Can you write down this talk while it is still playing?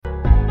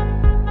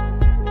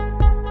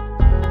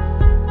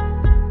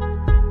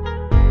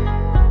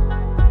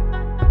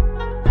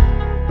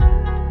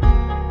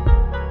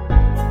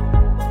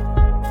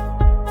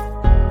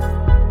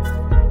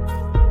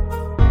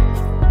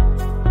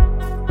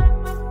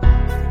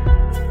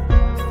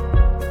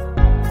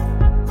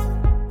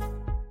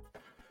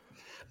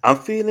I'm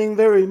feeling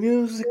very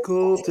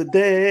musical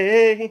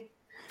today.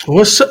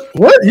 What's up?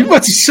 What you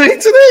about to sing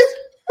today?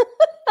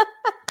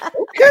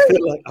 Okay.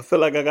 I feel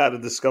like I got to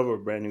discover a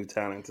brand new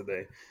talent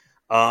today.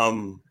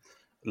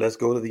 Let's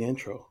go to the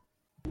intro.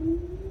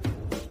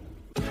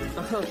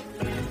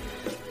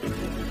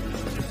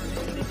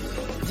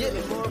 Yeah,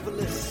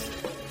 marvelous.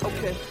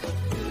 Okay.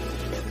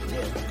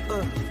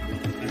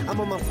 I'm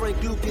on my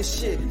Frank Lucas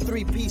shit.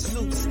 3-piece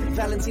suits,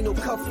 Valentino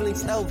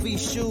cufflinks, LV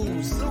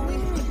shoes.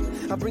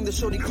 I bring the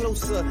shorty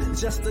closer,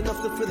 just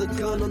enough to feel the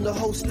gun on the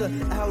holster.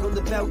 Out on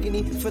the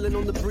balcony, feeling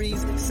on the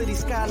breeze. City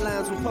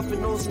skylines, we're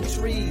puffing on some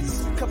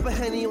trees. Cup of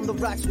Henny on the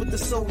rocks with the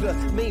soda.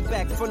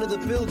 Maybach, front of the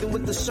building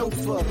with the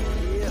chauffeur.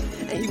 Yeah,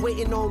 and he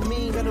waiting on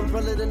me. Got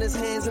umbrella in his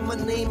hands and my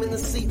name in the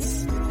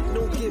seats.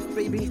 No gift,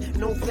 baby,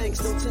 no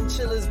thanks, no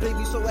chinchillas,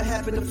 baby. So what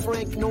happened to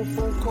Frank? No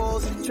phone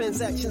calls,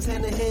 transactions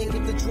hand in hand.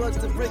 Give the drugs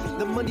to Rick,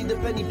 the money to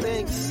Benny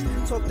Banks.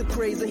 Talk to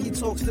crazy, he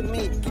talks to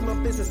me. Keep my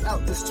business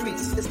out the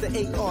streets. It's the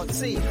ART.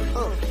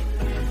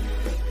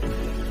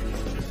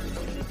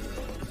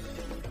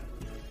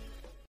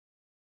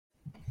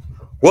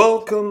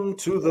 Welcome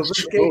to the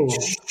Rick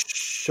H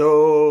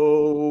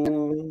Show.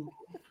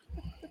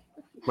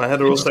 My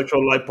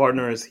heterosexual life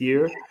partner is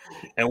here,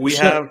 and we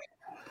have.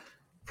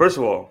 First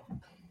of all,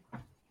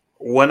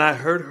 when I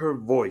heard her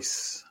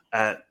voice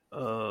at,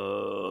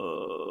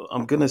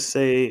 I'm gonna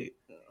say,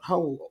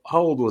 how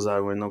old was I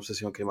when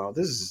Obsession came out?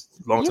 This is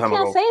a long time ago.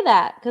 You can't say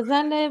that because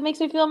then it makes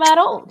me feel mad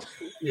old.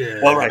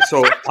 Yeah. All right,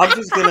 so I'm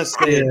just gonna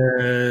say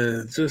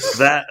just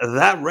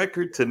that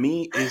record to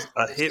me is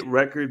a hit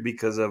record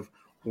because of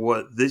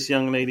what this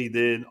young lady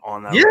did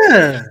on that.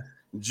 Yeah. Record.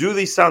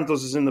 Judy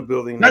Santos is in the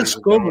building. Let's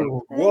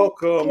go.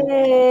 Welcome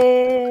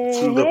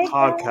to the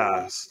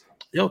podcast.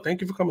 Yo,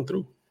 thank you for coming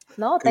through.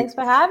 No, thanks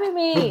for having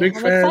me. We're big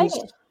I'm fans.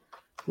 excited.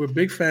 We're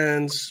big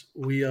fans.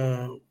 We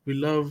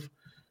love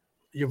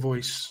your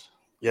voice.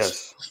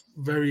 Yes.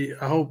 Very.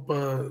 I hope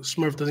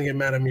Smurf doesn't get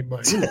mad at me,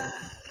 but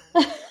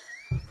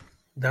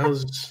that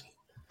was.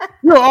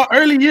 Our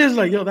early years,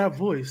 like that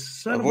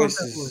voice. That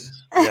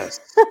voice. Yes.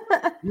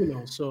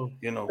 So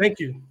thank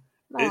you.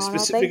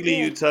 Specifically,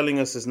 you telling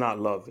us it's not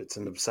love; it's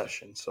an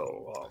obsession.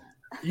 So.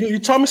 You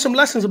taught me some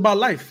lessons about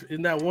life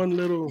in that one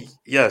little.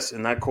 Yes,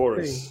 in that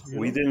chorus. Thing,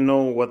 we didn't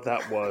know what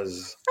that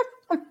was.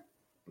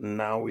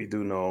 Now we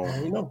do know.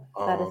 Now we know.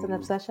 That is an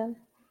obsession?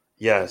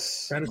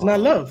 Yes. That is not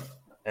love.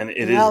 And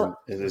it isn't.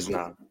 It is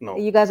not. No.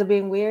 You guys are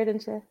being weird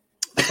and shit?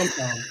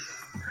 Sometimes.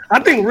 I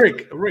think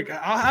Rick,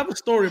 I'll have a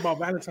story about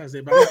Valentine's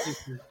Day, but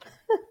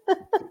I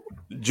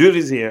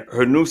Judy's here.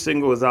 Her new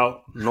single is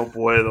out, No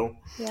Puedo.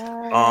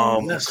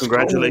 Yeah.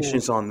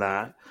 Congratulations on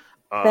that.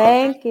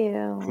 Thank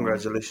you.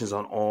 Congratulations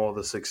on all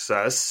the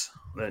success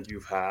that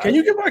you've had. Can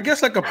you give our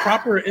guests like a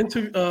proper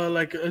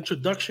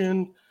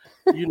introduction?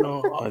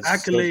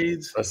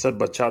 Accolades. I said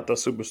Bachata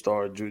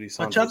superstar Judy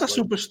Santos. Bachata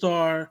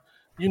superstar.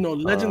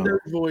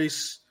 Legendary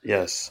voice.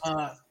 Yes.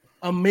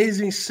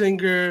 Amazing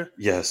singer.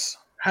 Yes.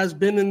 Has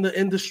been in the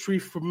industry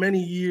for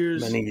many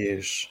years. And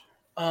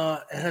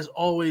has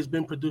always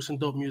been producing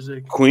dope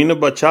music. Queen of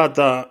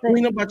Bachata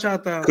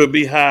could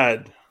be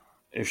had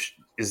if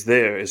is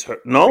there is her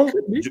no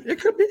it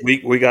could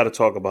be. We got to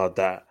talk about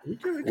that.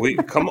 We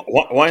come on.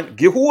 Why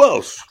who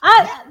else?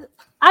 I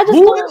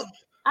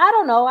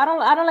don't know. I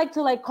don't like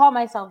to call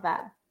myself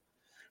that.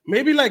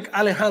 Maybe like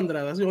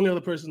Alejandra. That's the only other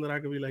person that I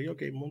could be like,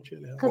 okay, Monchi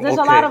Alejandra. Because there's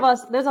a lot of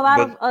us. There's a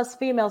lot of us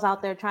females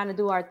out there trying to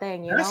do our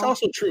thing. That's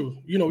also true.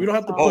 We don't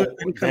have to put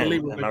any kind of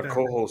label. And our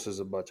co-host is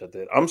a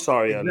bachata. I'm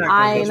sorry, exactly.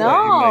 I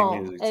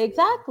know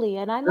exactly,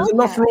 and I know there's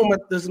enough room.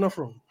 There's enough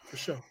room for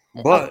sure.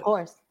 But of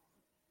course,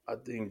 I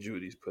think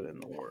Judy's put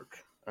in the work,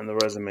 and the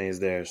resume is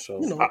there.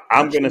 So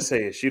I'm gonna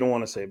say it. She don't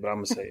want to say it, but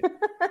I'm gonna say it.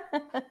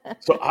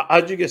 So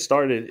how'd you get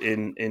started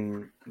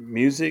in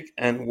music,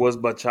 and was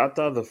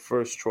bachata the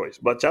first choice?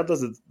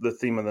 Bachata's the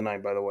theme of the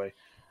night, by the way.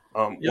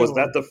 Was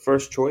that the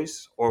first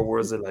choice, or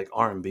was it like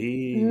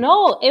R&B?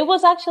 No, it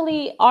was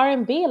actually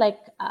R&B.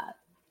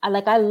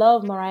 I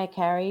love Mariah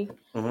Carey.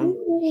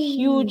 Mm-hmm.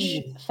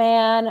 Huge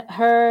fan.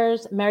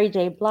 Hers, Mary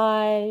J.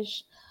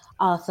 Blige,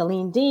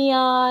 Celine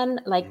Dion.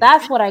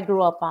 That's what I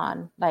grew up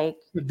on. The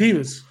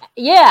divas.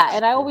 Yeah,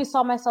 and I always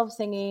saw myself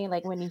singing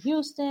Whitney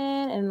Houston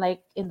and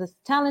in the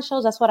talent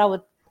shows. That's what I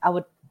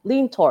would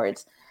lean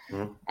towards.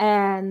 Mm-hmm.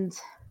 And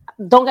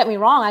don't get me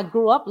wrong, I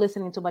grew up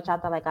listening to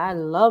bachata. I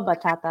love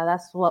bachata.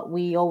 That's what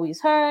we always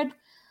heard.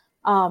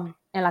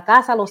 En la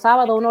casa los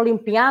sábados uno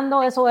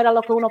limpiando, eso era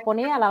lo que uno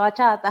ponía, la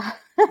bachata.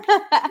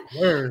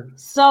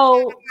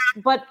 So,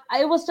 but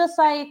it was just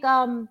I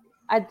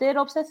did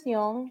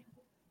Obsession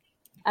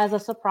as a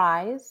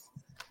surprise,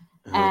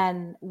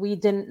 and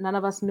none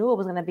of us knew it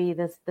was going to be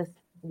this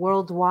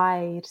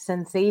worldwide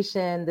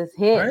sensation, this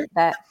hit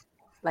that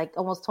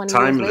almost 20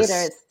 years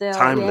later it's still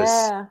timeless.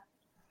 Yeah.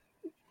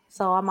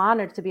 So I'm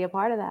honored to be a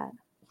part of that.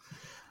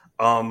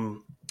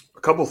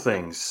 A couple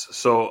things.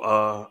 So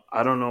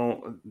I don't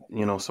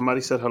know,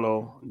 somebody said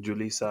hello.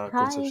 Julissa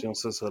Concepcion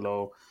says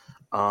hello.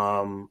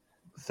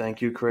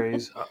 Thank you,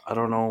 Craze. I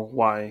don't know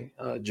why.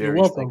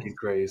 Jerry, thank you,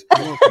 Craze.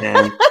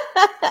 And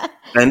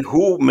And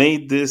who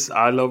made this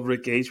I Love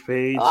Rick H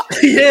page?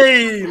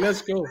 Yay,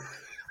 let's go.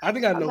 I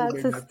think I know That's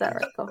who made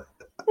hysterical.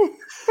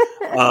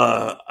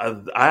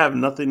 I have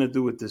nothing to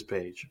do with this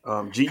page.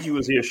 Gigi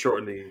was here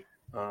shortly.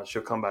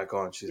 She'll come back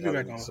on. She's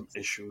having some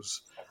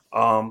issues.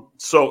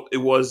 So it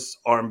was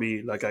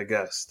R&B, like I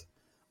guessed.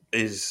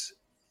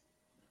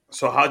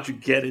 So how'd you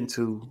get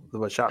into the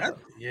bachata?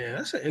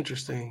 That's an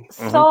interesting.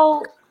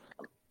 So,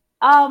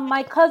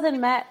 my cousin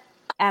met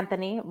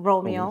Anthony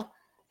Romeo,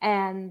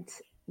 and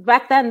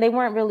back then they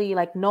weren't really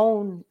like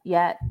known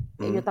yet.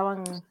 Ellos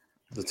estaban,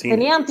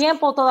 tenían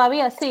tiempo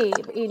todavía, sí,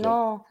 y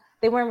no,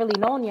 they weren't really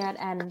known yet,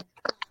 and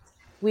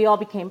we all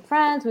became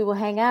friends. We would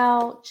hang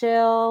out,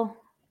 chill,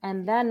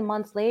 and then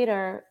months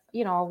later,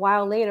 a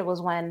while later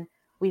was when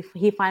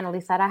he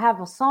finally said, "I have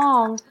a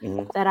song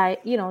that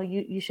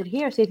you should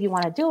hear. See if you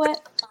want to do it."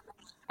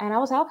 And I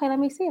was like, "Okay, let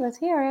me see. Let's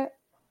hear it."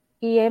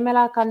 Y él me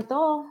la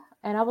cantó,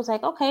 and I was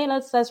like, "Okay,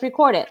 let's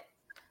record it."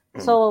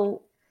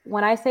 So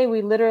when I say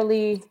we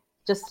literally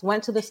just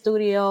went to the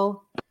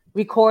studio,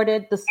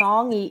 recorded the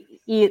song,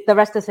 the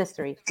rest is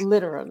history,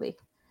 literally.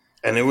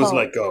 And it was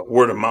like a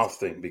word of mouth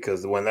thing,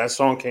 because when that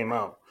song came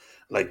out,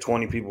 like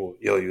 20 people,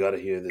 yo, you got to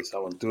hear this. I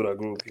went through that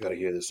group. You got to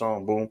hear this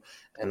song. Boom.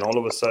 And all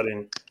of a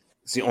sudden,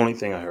 it's the only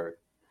thing I heard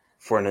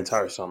for an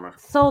entire summer.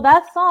 So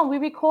that song, we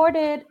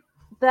recorded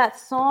that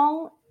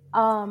song.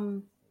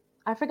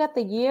 I forgot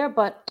the year,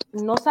 but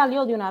no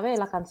salió de una vez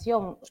la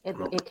canción.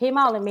 It came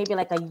out like maybe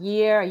like a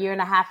year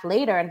and a half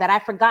later, and that I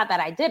forgot that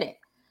I did it.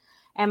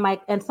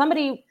 And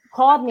somebody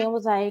called me and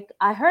was like,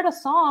 "I heard a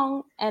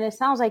song and it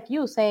sounds like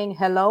you saying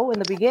hello in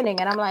the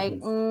beginning." And I'm like,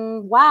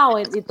 wow.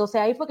 Entonces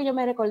ahí fue que yo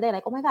me recordé,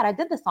 like, oh my God, I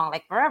did this song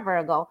like forever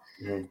ago.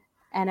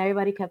 And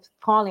everybody kept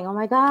calling, "Oh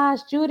my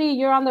gosh, Judy,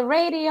 you're on the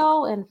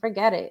radio," and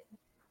forget it.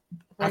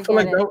 I feel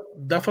like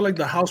that felt like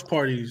the house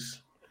parties.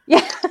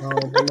 Yeah.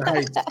 In the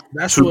Heights.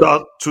 That's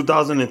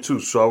 2002.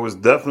 So I was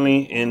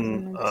definitely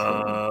in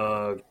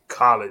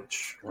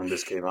college when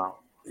this came out.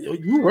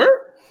 You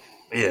were?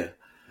 Yeah.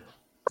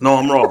 No,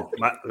 I'm wrong.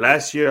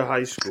 Last year,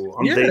 high school.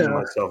 I'm dating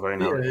myself right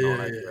now.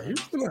 Yeah. You were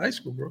still in high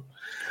school, bro.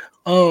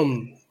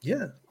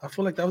 I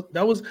feel like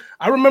that was.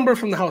 I remember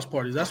from the house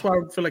parties. That's why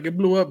I feel like it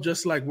blew up.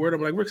 Just like word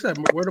of, like Rick said,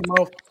 word of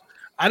mouth.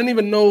 I didn't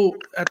even know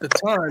at the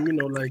time.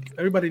 Like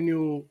everybody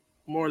knew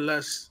more or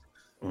less.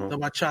 The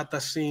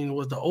bachata scene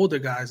was the older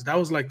guys. That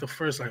was like the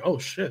first, like, oh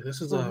shit,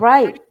 this is a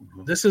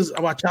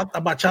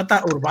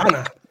bachata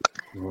urbana.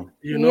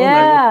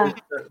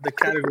 Like the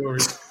category.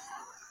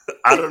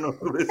 I don't know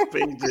who this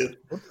page is.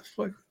 What the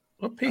fuck?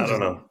 What page? I don't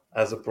know.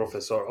 As a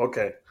professor,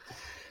 okay.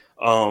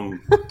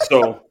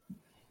 So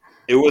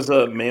it was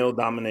a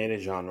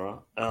male-dominated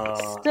genre.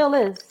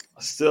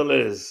 Still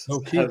is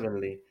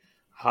heavenly.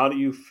 How do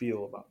you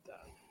feel about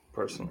that,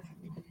 personally?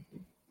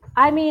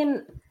 I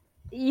mean,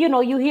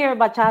 you hear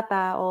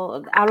bachata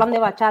o hablan de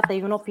bachata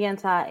y uno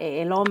piensa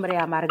el hombre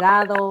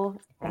amargado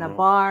en a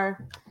bar,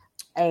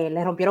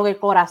 le rompieron el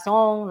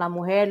corazón, la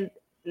mujer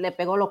le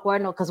pegó los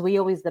cuernos, because we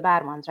always the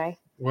bad ones, right?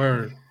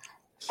 Word.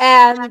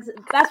 And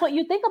that's what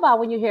you think about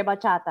when you hear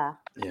bachata.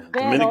 Yeah,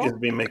 Dominicans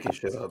be making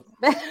shit up.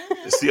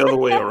 It's the other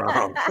way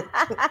around.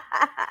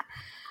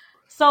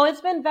 So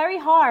it's been very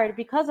hard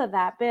because of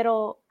that,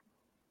 pero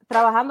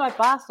trabajando al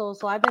paso,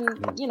 so I've been,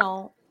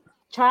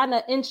 trying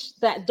to inch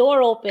that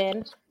door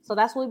open. So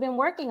that's what we've been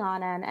working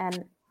on,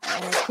 and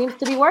it seems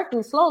to be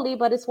working slowly,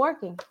 but it's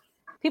working.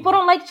 People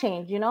don't like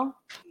change,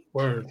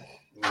 Word.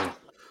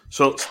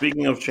 So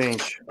speaking of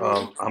change,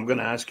 I'm going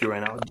to ask you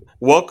right now.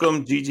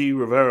 Welcome, Gigi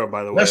Rivera,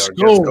 by the way. Let's our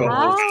go. guest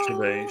co-host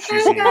today.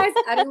 She's Hi, guys.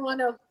 I didn't want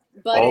to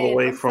butt all the in.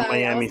 way I'm from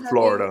sorry. Miami,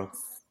 Florida.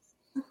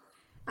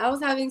 I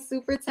was having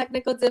super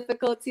technical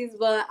difficulties,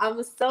 but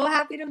I'm so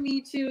happy to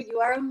meet you. You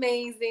are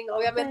amazing.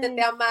 Obviamente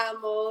te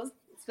amamos.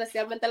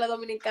 Especialmente los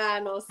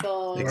dominicanos.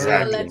 So you're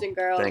a legend,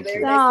 girl. Thank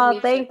you.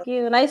 Thank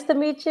you. Nice to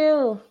meet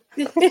you.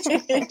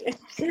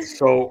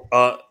 So,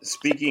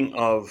 speaking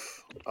of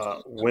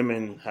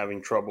women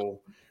having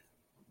trouble,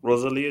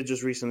 Rosalia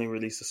just recently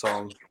released a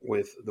song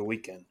with The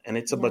Weeknd, and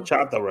it's a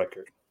bachata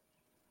record.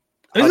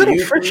 Is it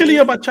officially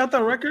a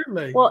bachata record?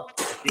 Well,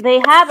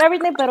 they have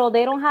everything, but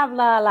they don't have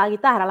la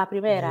guitarra, la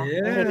primera.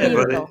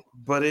 Yeah,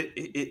 but it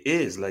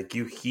is like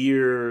you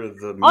hear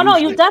the music. Oh no,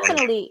 you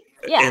definitely.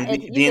 Yeah, and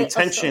the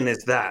intention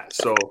is that.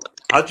 So,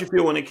 how'd you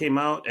feel when it came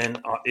out?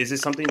 And is it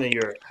something that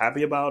you're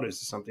happy about?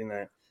 Is it something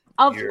that?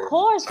 Of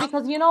course,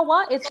 because you know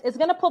what? It's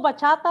gonna put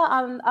bachata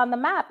on the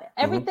map.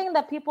 Everything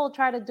that people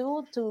try to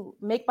do to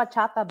make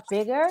bachata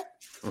bigger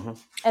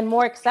and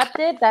more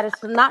accepted, that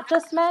it's not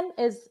just men,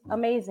 is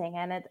amazing,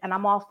 and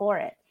I'm all for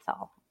it.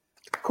 So,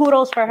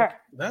 kudos for her.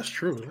 That's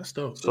true. That's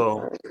dope.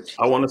 So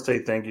I want to say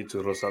thank you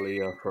to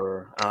Rosalia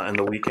for and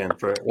The Weeknd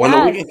for when The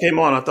Weeknd came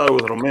on. I thought it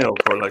was Romeo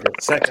for like a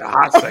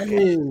hot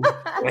second.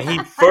 When he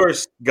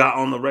first got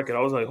on the record,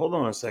 I was like, hold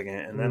on a second,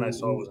 and then I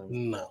saw it was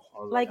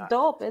like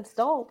dope. It's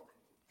dope.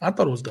 I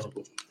thought it was dope.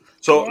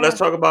 So let's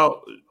talk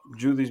about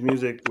Judy's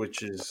music,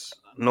 which is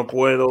No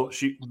Puedo.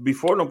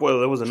 Before No Puedo,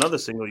 there was another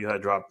single you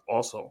had dropped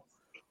also.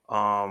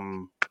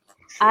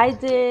 I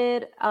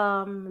did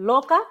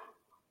Loca.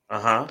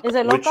 Uh-huh. Is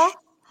it Loca?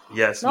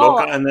 Yes, No,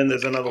 Loca, and then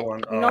there's another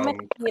one. no me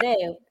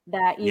tiré,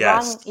 that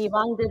Yes,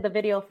 Ivan did the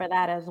video for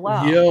that as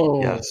well.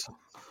 Yo. yes.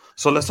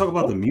 So let's talk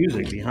about the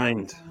music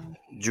behind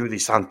Judy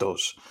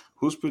Santos.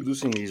 Who's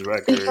producing these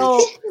records?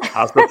 So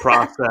How's the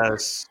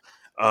process?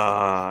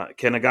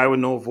 Can a guy with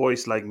no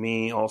voice like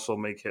me also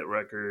make hit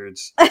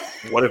records?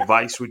 What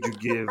advice would you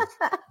give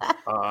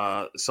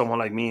someone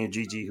like me and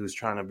Gigi who's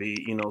trying to be,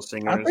 I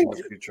singers in think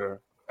the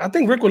future? I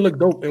think Rick would look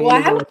dope in Well, one I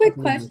of have those. a quick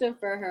question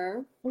for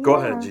her. Go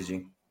ahead,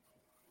 Gigi.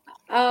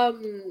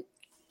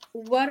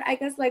 What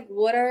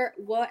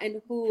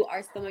and who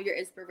are some of your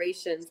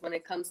inspirations when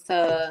it comes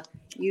to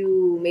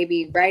you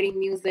maybe writing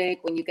music,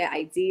 when you get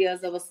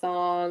ideas of a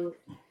song?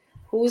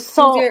 Who's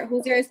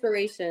your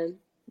inspiration?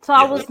 So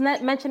I was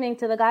mentioning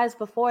to the guys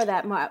before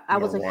that I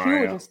was a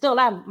huge, and still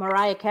am,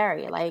 Mariah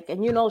Carey.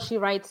 And she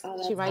writes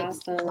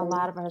awesome. a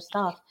lot of her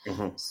stuff.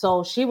 Mm-hmm.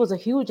 So she was a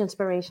huge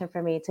inspiration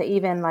for me to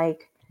even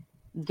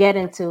get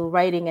into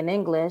writing in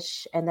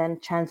English and then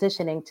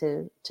transitioning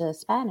to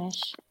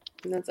Spanish.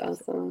 That's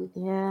awesome.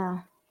 Yeah.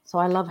 So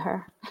I love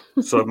her.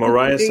 So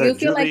Mariah Do said, you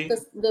feel Judy, like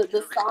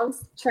the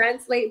songs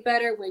translate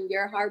better when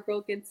you're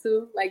heartbroken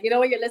too? Like,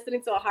 when you're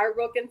listening to a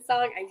heartbroken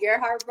song and you're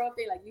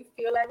heartbroken, like you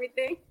feel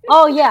everything?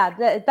 Oh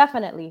yeah,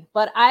 definitely.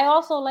 But I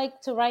also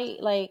like to write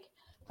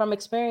from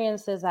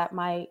experiences that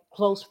my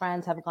close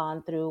friends have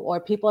gone through, or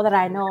people that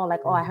I know,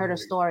 like, oh, I heard a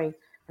story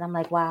and I'm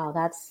like, wow,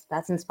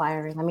 that's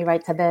inspiring. Let me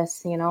write to this,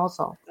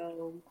 so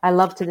I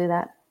love to do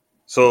that.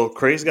 So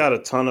Craig's got a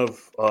ton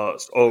of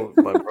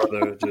my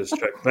brother just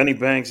checked. Benny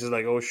Banks is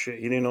like, oh shit,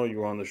 he didn't know you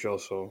were on the show,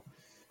 so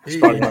he's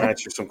probably gonna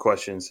ask you some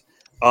questions.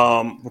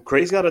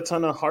 Craig's got a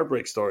ton of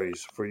heartbreak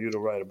stories for you to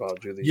write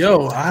about, Judy.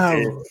 Yo, I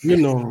have,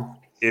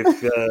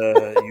 if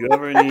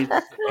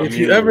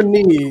you ever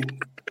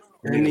need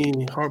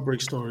any heartbreak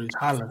stories,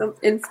 holla. Some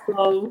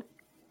inspo.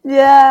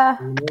 Yeah.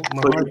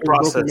 My heart been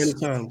broken many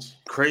times.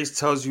 Craig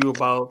tells you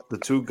about the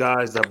two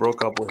guys that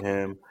broke up with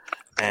him.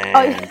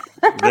 And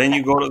then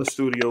you go to the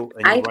studio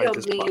and you write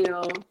this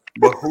song.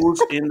 But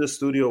who's in the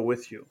studio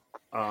with you?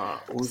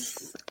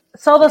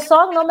 So the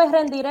song No Me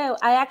Rendiré,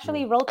 I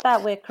actually wrote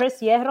that with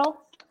Chris Hierro.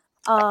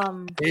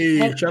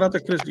 Shout out to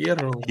Chris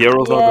Hierro.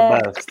 Hierros are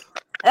the best.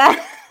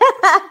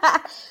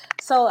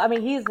 So I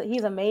mean,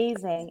 he's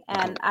amazing,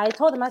 and I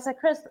told him, I said,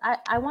 Chris,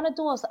 I want to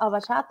do a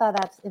bachata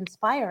that's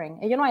inspiring.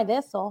 And hay de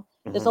eso.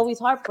 There's always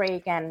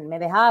heartbreak and me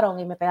dejaron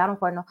y me pegaron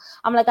cuerno.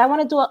 I'm like, I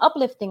want to do an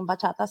uplifting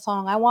bachata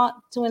song. I want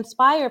to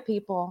inspire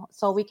people.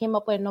 So we came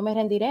up with No Me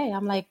Rendiré.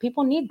 I'm like,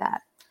 people need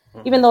that,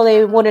 even though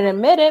they wouldn't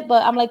admit it.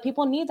 But I'm like,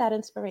 people need that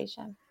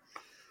inspiration.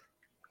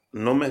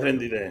 No Me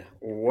Rendiré.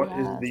 What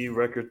is the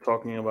record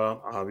talking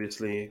about?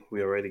 Obviously,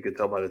 we already could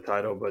tell by the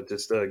title, but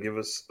just give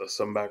us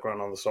some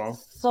background on the song.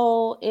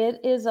 So it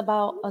is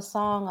about a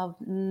song of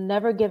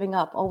never giving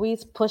up,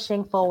 always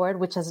pushing forward,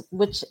 which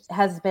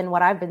has been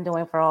what I've been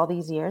doing for all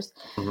these years.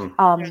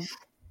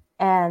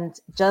 And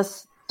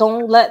just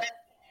don't let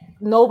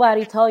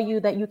nobody tell you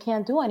that you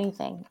can't do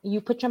anything. You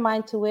put your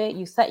mind to it,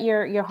 you set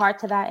your heart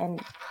to that, and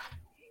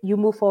you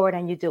move forward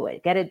and you do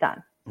it. Get it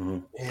done.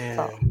 So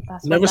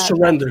never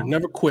surrender,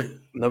 never quit.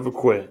 Never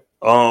quit.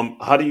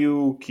 How do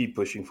you keep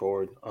pushing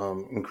forward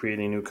and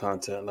creating new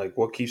content? Like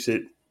what keeps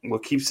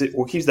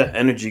that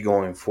energy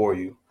going for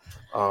you?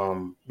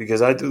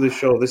 Because I do the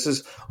show. This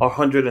is our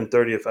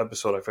 130th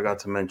episode. I forgot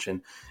to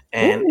mention,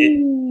 and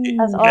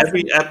that's awesome.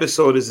 Every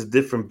episode is a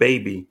different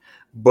baby.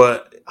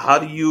 But how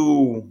do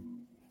you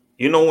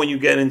when you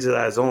get into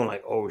that zone,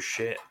 like, oh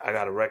shit, I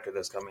got a record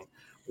that's coming.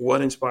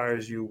 What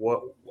inspires you?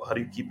 How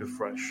do you keep it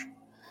fresh?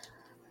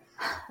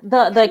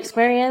 The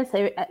experience.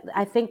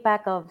 I think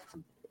back of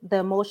the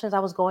emotions I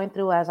was going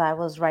through as I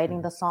was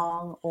writing the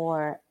song,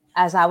 or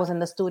as I was in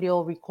the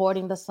studio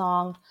recording the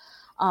song.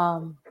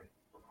 The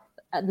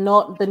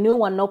new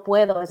one, No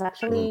Puedo, is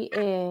actually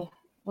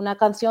una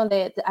canción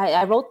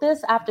I wrote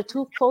this after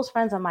two close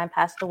friends of mine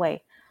passed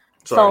away.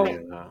 So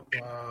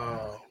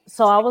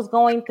I was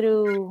going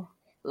through,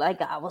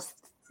 I was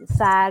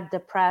sad,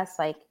 depressed,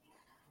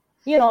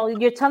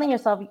 you're telling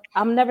yourself,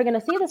 I'm never going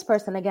to see this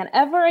person again,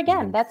 ever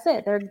again. That's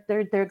it.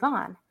 They're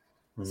gone.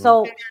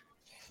 So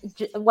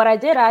what I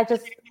did, I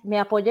just me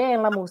apoyé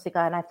en la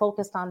música, and I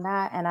focused on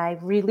that, and I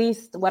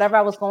released whatever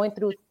I was going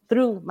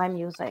through my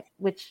music,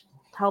 which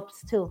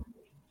helps too.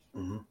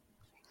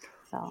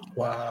 So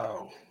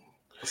wow.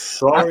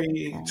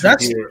 Sorry to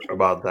hear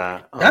about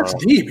that. That's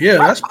deep.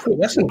 Yeah,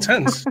 that's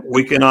intense.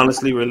 We can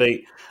honestly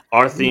relate.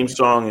 Our theme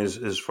song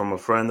is from a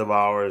friend of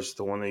ours,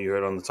 the one that you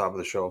heard on the top of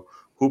the show,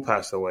 who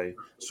passed away.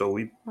 So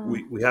we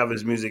have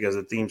his music as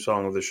a theme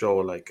song of the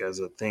show, as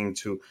a thing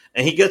too.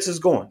 And he gets us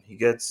going. He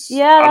gets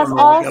that's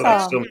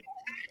awesome.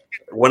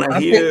 When I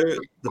hear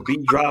the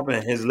beat drop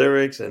and his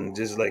lyrics, and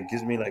just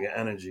gives me an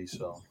energy.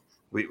 So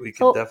we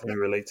can definitely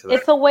relate to that.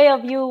 It's a way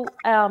of you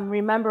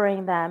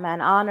remembering them and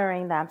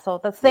honoring them. So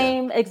the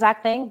same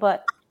exact thing,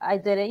 but I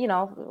did it.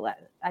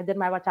 I did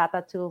my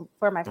bachata too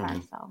for my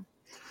friends.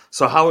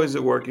 So how is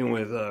it working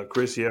with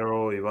Chris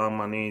Hierro, Ivan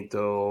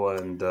Manito,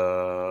 and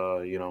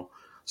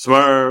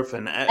Smurf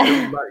and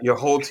everybody, your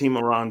whole team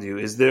around you.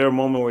 Is there a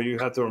moment where you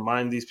have to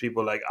remind these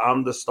people, like,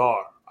 I'm the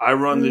star, I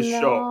run this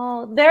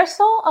show? They're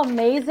so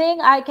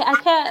amazing. I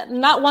can't,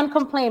 not one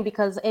complaint,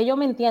 because ellos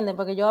me entienden,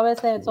 porque yo a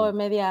veces soy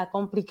media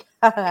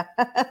complicada.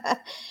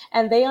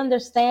 And they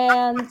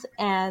understand,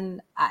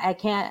 and I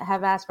can't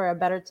have asked for a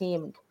better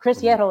team.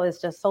 Chris Hierro is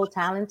just so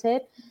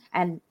talented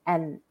and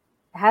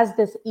has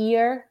this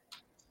ear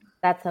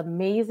that's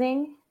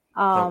amazing.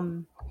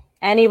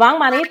 And Ivan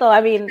Manito, I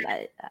mean,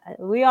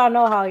 we all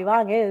know how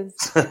Ivan is.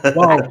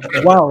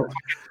 Wow.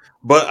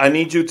 But I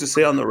need you to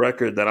say on the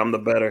record that I'm the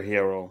better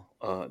hero,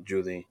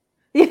 Judy.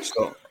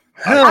 So,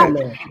 Hell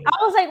no. I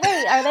was like,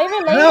 wait, are they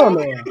related? Hell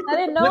no. I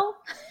didn't know.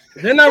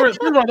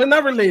 They're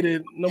not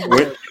related. Number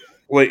one.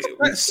 Wait.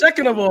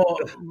 Second of all,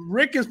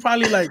 Rick is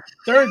probably like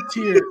third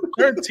tier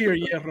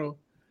Hierro.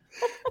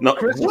 No,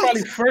 Chris is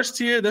probably first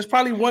tier. There's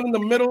probably one in the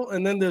middle,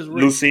 and then there's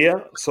Rick.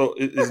 Lucia. So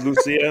is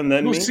Lucia and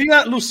then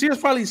Lucia's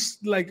probably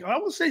like, I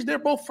would say they're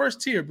both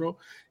first tier, bro.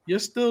 You're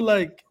still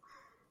like,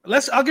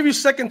 I'll give you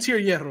second tier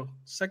Hierro.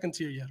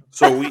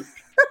 So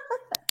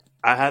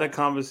I had a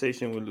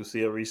conversation with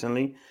Lucia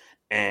recently,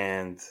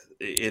 and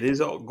it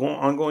is an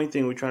ongoing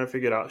thing. We're trying to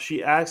figure it out.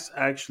 She asked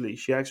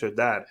her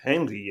dad,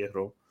 Henry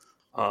Hierro,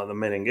 the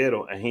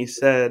merenguero, and he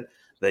said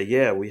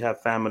that, we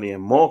have family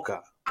in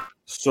Moca.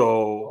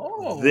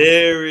 So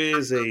there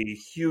is a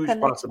huge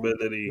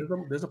possibility.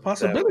 There's a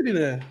possibility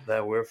there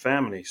that we're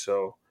family.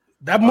 So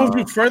that moves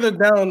you further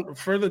down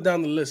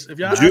the list. If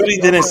y'all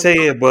Judy didn't say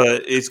it,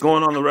 but it's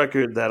going on the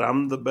record that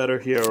I'm the better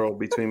hero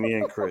between me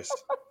and Chris.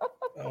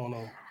 I don't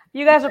know.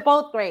 You guys are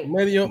both great.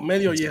 Medio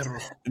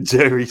Hierro.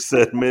 Jerry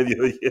said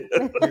medio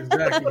Hierro.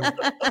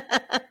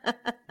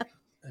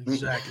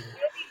 Exactly.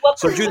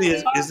 So Judy,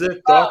 is there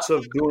thoughts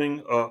of doing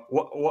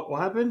what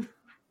happened?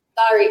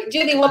 Sorry,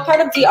 Judy, what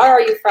part of DR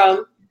are you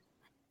from?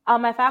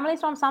 My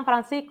family's from San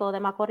Francisco de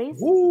Macorís.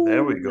 Ooh.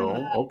 There we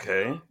go.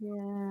 Okay.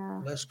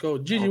 Yeah. Let's go.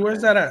 Gigi,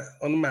 where's that at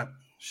on the map?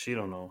 She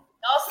don't know.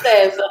 No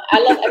sé, but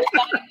I love everybody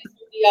from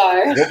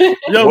DR.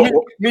 Yo,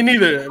 me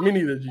neither,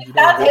 Gigi. It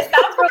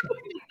sounds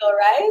romantic,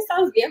 right? It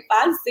sounds bien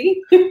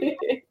fancy.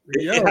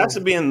 It has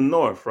to be in the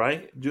north,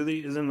 right?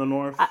 Judy is in the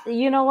north.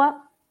 You know what?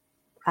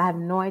 I have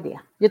no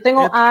idea. Yo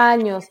tengo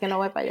años que no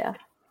voy para allá.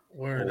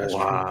 Word, that's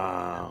true.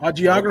 Our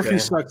geography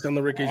sucks on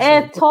the Rick H.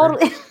 It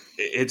totally.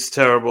 It's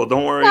terrible.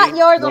 Don't worry. Not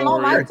yours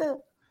alone, mine too.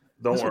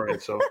 Don't worry.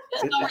 So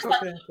it's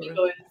okay.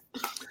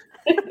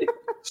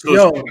 So,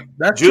 yo,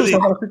 that's Judy,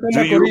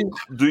 true.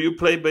 Do you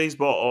play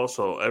baseball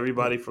also?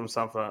 Everybody from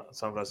San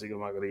Francisco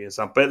Macorís and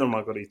San Pedro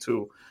Macorís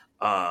too.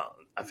 I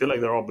feel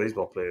like they're all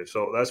baseball players.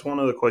 So that's one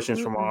of the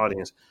questions from our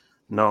audience.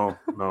 No.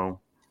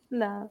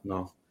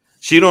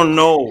 She don't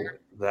know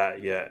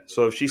that yet.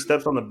 So if she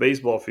steps on the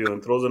baseball field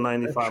and throws a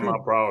 95 mile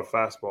per hour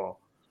fastball,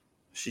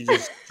 she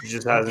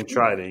just hasn't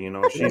tried it. You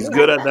know, she's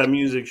good at that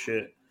music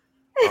shit.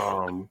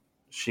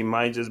 She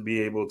might just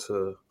be able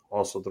to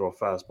also throw a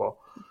fastball.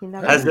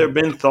 Has there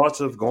been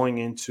thoughts of going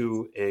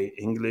into a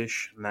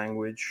English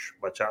language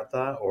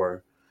bachata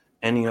or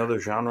any other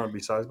genre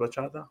besides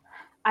bachata?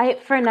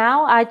 For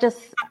now,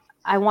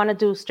 I want to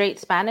do straight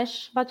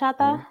Spanish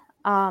bachata.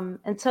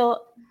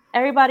 Until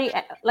everybody,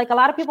 like a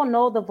lot of people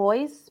know the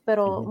voice,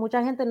 pero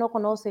mucha gente no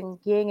conocen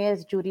quién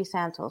es Judy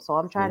Santos. So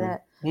I'm trying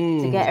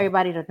to get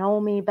everybody to know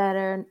me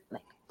better,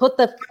 like put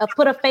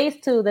a face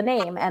to the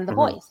name and the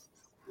voice.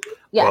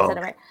 Yeah, I said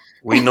it right.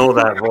 We know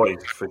that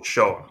voice for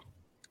sure.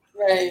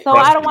 Right. So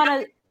I don't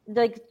want to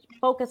like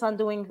focus on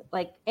doing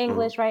like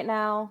English right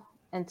now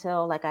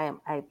until like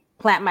I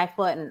plant my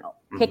foot and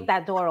kick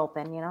that door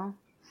open, you know?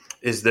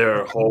 Is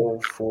there a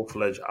whole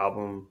full-fledged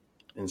album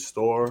in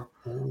store?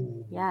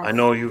 Yes. I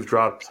know you've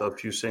dropped a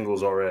few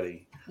singles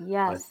already.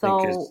 Yes. I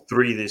think it's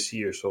 3 this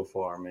year so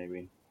far,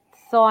 maybe.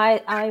 So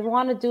I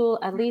want to do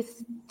at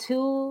least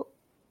 2,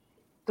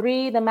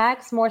 3, the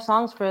max, more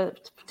songs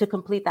to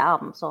complete the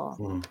album.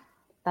 So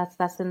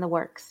that's in the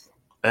works.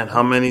 And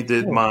how many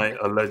did my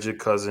alleged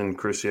cousin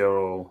Chris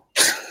Hierro?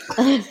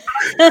 Yo,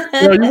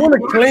 you want to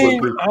claim?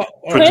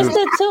 Chris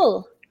did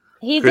too.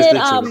 He did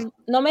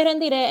No Me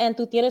Rendiré and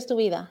Tú Tienes Tu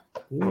Vida.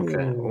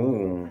 Okay.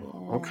 Ooh.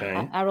 Yeah,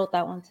 okay. I wrote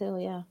that one too,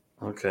 yeah.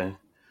 Okay.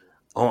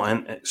 Oh,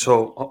 and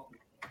so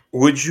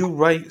would you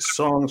write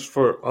songs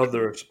for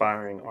other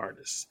aspiring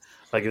artists?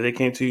 Like if they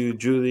came to you,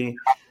 Judy,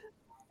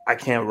 I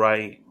can't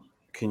write.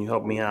 Can you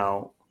help me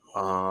out?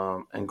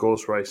 And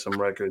ghostwrite some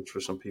records for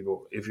some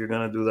people. If you're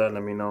going to do that,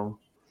 let me know.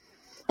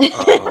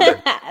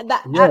 I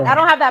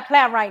don't have that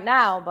plan right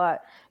now,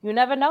 but you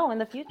never know in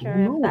the future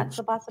if that's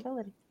a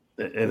possibility.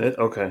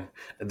 Okay.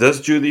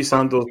 Does Judy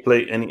Santos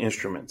play any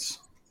instruments?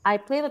 I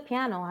play the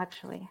piano,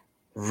 actually.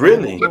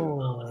 Really?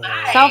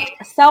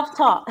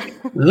 Self-taught.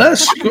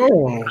 Let's go.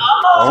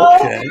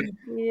 Okay.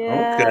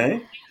 Yeah.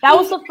 Okay. That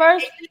was the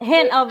first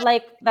hint of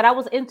like that I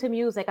was into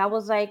music. I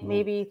was like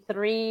maybe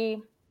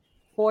 3-4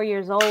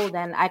 years old,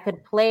 and I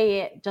could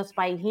play it just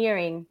by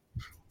hearing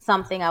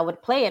something. I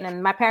would play it,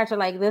 and my parents were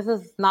like, "This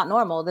is not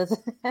normal. This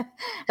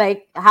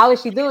like, how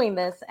is she doing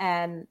this?"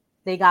 And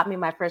they got me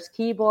my first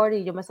keyboard. Y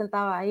yo me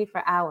sentaba ahí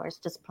for hours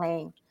just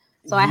playing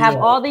So I have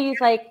all these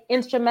like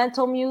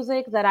instrumental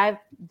music that I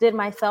did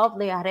myself,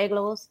 the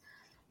arreglos,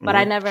 but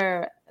I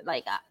never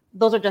like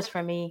those are just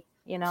for me.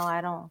 You know,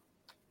 I don't.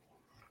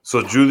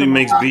 So Judy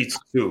makes beats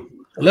too.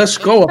 Let's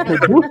go. A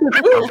producer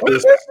too.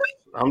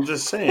 I'm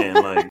just saying,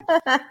 like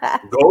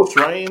Ghost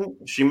writing,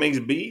 she makes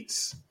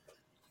beats.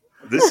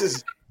 This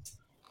is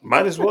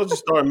might as well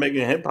just start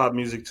making hip hop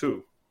music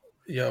too.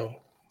 Yo,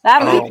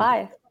 that would be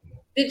fine.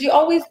 Did you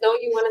always know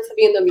you wanted to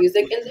be in the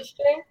music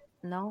industry?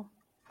 No.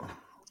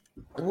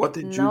 What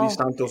did Judy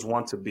Santos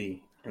want to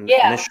be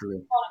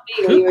initially?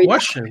 Good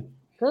question.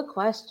 Good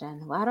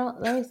question. I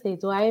don't. Let me see.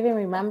 Do I even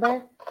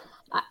remember?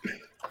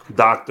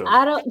 Doctor.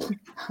 I don't.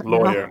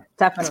 Lawyer. No,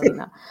 definitely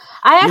not.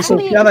 I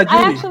actually,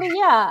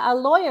 a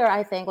lawyer.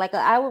 I think like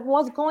I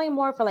was going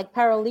more for like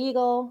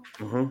paralegal,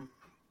 and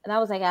I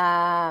was like,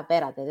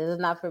 espérate, this is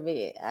not for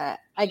me. I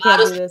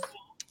can't do this.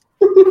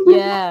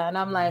 Yeah, and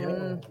I'm like,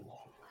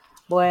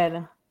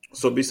 bueno.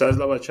 So besides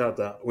La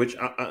Bachata, which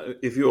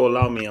if you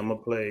allow me, I'm gonna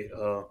play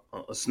a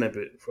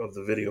snippet of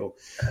the video.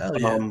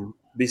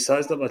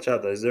 Besides La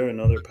Bachata, is there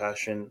another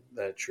passion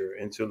that you're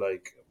into?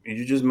 Like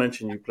you just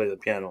mentioned, you play the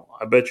piano.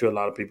 I bet you a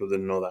lot of people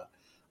didn't know that.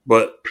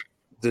 But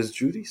does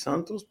Judy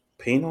Santos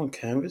paint on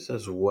canvas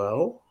as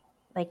well?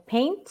 Like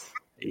paint?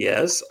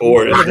 Yes.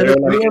 Or is there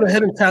a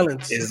hidden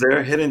talent? Is there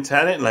a hidden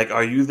talent? Like,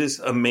 are you this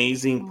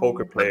amazing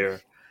poker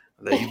player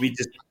that you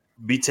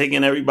be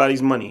taking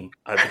everybody's money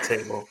at the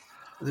table?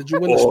 Did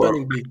you win the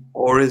spelling bee?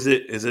 Or is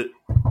it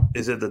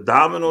the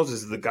dominoes?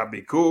 Is it the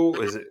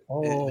gabiku? Is it?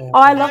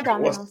 I love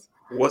dominoes.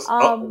 What's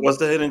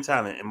the hidden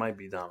talent? It might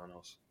be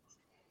dominoes.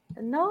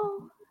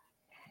 No.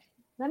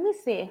 Let me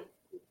see.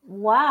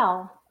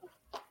 Wow.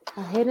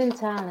 A hidden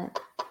talent.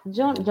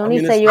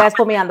 Johnny said you guys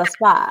put me on the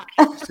spot.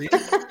 See?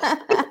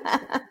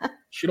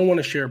 She don't want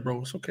to share, bro.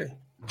 It's okay.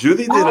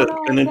 Judy did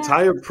an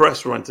entire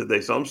press run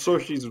today, so I'm sure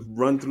she's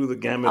run through the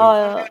gamut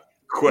of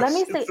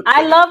questions. Let me see.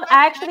 I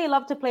actually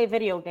love to play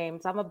video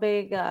games. I'm a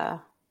big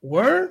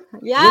Word?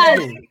 Yes.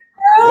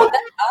 Girl,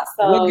 that's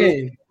awesome. What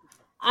game?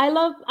 I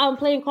love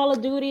playing Call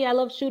of Duty. I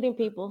love shooting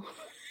people.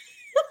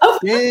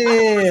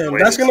 Damn,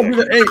 that's gonna be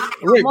the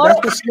Rick.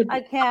 I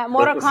can't.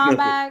 Mortal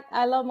Kombat.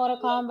 I love Mortal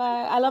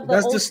Kombat. I love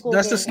the old school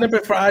That's games. the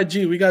snippet for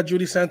IG. We got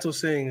Judy Santos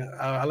saying,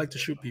 "I like to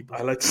shoot people."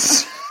 I like to.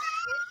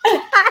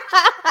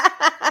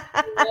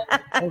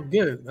 Oh,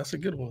 good. That's a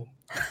good one.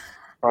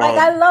 Like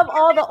I love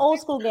all the old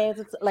school games.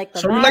 It's like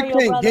the Mario we like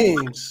playing Brothers.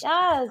 games.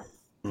 Yes.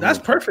 That's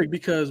perfect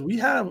because we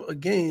have a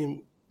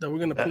game that we're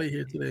gonna play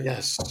here today.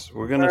 Yes,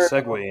 we're gonna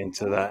segue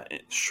into that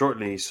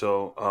shortly.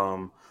 So,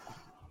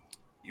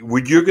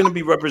 you're going to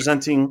be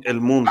representing El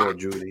Mundo,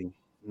 Judy,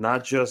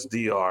 not just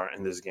DR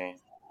in this game.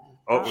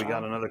 Oh, we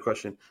got another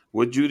question.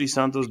 Would Judy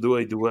Santos do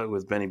a duet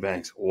with Benny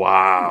Banks?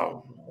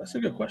 Wow. That's a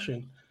good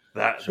question.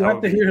 That have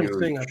to hear him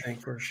sing, I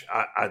think, first.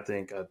 I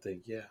think,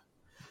 yeah.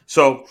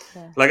 So,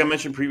 like I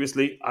mentioned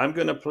previously, I'm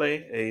going to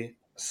play a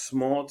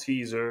small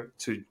teaser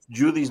to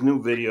Judy's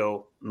new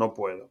video, No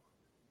Puedo.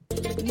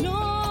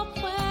 No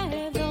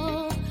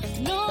puedo,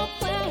 no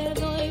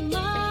puedo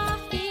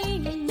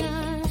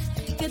imaginar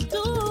que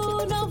tú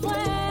no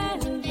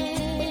vuelves,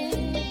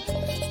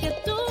 que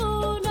tú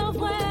no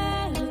vuelves.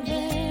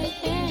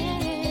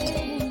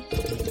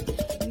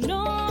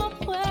 No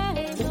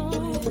puedo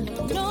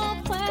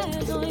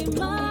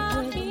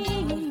imaginar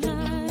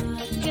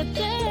que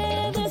te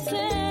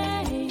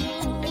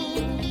deseo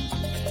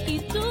y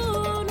tú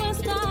no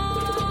estás.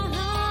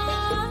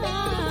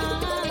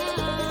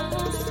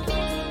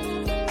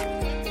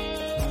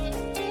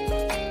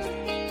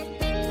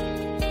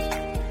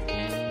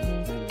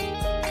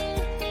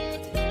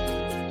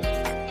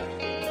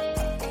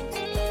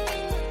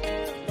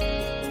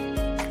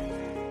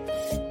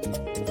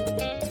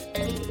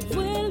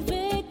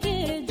 Vuelve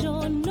que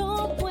yo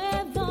no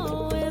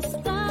puedo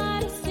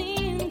estar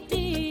sin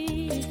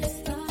ti.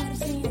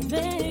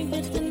 Ven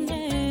que te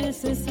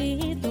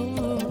necesito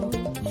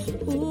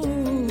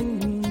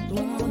junto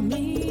a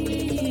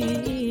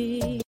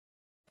mí.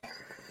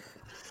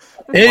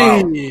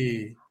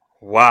 Hey.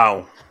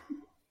 Wow.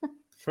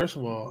 First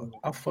of all,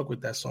 I'll fuck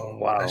with that song.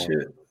 Wow.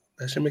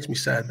 That shit makes me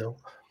sad though.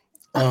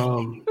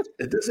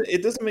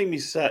 It doesn't make me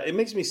sad. It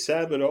makes me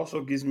sad, but it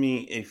also gives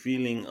me a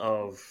feeling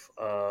of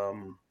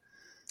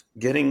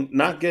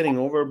not getting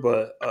over,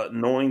 but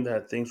knowing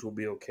that things will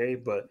be okay.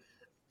 But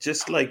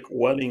just like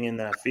welling in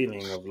that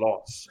feeling of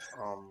loss.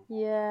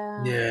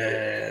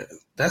 Yeah,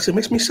 it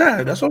makes me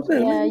sad. That's what I'm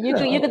saying. Yeah,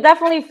 you could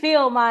definitely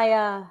feel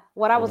my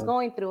what I was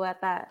going through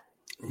at that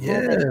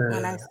moment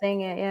when I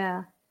sing it.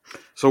 Yeah.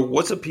 So,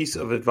 what's a piece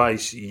of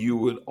advice you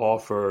would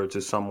offer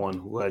to someone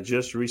who had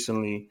just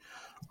recently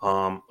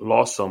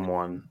lost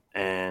someone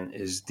and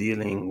is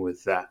dealing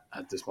with that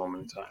at this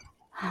moment in time?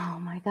 Oh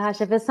my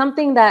gosh! If it's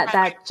something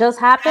that just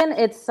happened,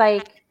 it's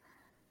like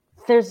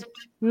there's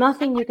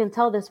nothing you can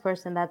tell this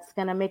person that's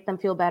gonna make them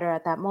feel better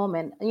at that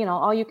moment. You know,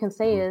 all you can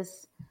say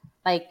is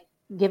like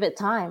give it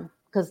time,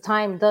 because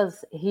time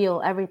does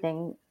heal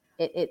everything.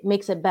 It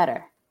makes it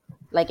better.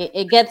 Like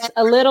it gets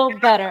a little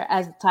better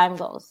as time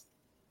goes.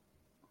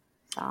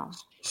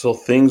 So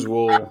things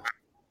will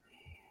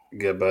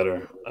get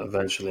better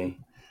eventually.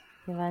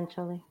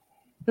 Eventually.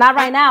 Not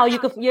right now.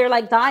 You're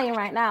like dying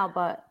right now,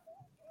 but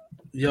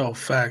Yo,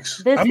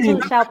 facts. this I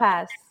mean, too shall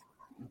pass.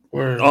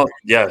 word. Oh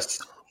yes,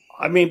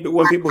 I mean, but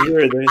when people hear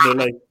it, they're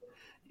like,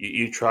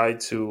 you try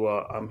to.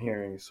 I'm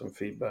hearing some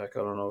feedback. I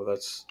don't know if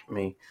that's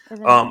me. Is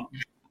it Um,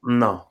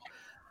 no,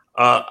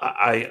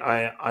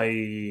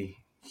 I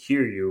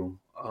hear you.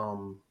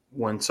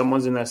 When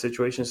someone's in that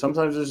situation,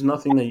 sometimes there's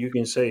nothing that you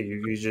can say.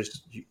 You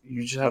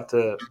just have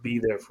to be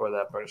there for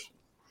that person.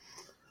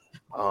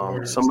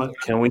 Word. Somebody,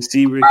 can we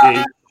see Rick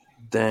H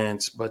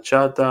dance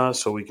bachata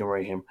so we can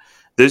rate him?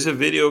 There's a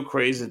video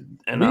crazy,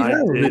 and We I have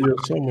a did. video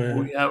somewhere.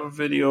 We have a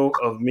video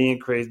of me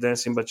and Craze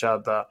dancing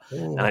bachata,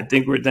 and I Oh.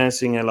 think we're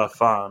dancing El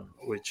Afan,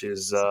 which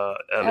is Ellie's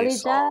Elijah?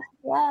 song.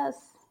 Yes.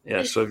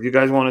 Yeah, so if you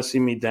guys want to see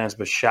me dance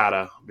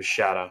bachata,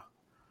 Bachata.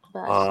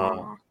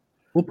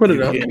 We'll put it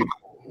you up. can.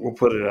 We'll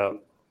put it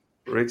up.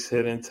 Rick's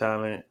hidden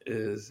talent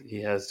is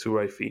he has two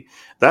right feet.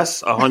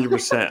 That's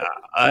 100%.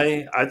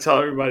 I tell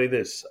everybody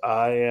this.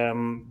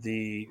 I'm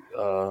the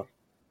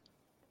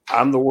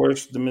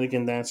worst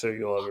Dominican dancer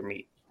you'll ever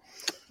meet.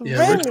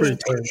 Yeah, Rick's pretty Really?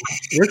 terrible.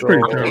 Rick's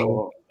pretty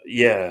terrible. So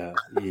yeah,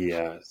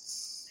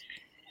 yes.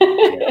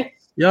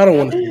 Y'all don't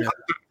want to see that.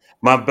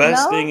 My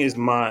best No? thing is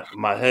my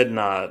head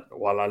nod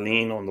while I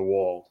lean on the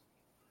wall.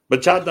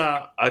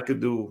 Bachata, I could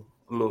do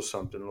a little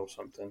something,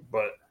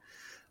 but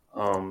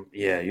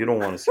yeah, you don't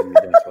want to see me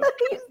dance.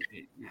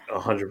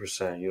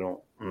 100%. You don't.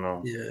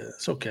 No, Yeah,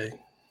 it's okay.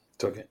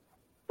 it's okay.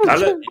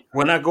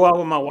 When I go out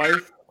with my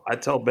wife, I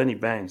tell Benny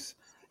Banks,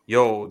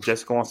 "Yo,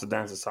 Jessica wants to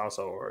dance the salsa,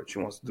 or she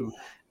wants to do,"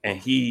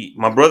 and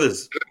my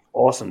brother's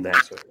awesome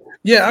dancer.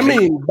 Yeah, I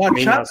mean,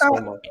 Me not so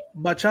much.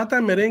 bachata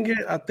and merengue,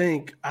 I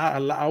think I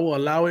will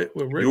allow it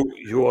with Rick.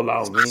 You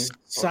allow me? Okay.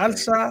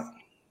 Salsa,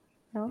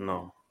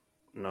 No.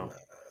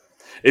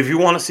 If you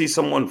want to see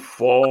someone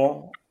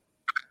fall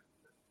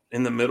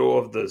in the middle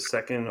of the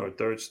second or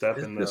third step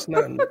it's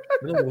not. It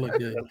doesn't look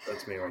good.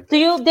 that's me right Do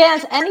there. you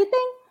dance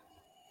anything?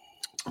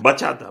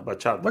 Bachata.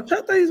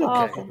 Bachata, he's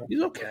okay. Okay.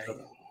 He's okay.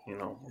 You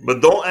know,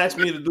 but don't ask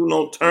me to do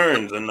no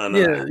turns and none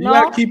of Yeah, that. you No?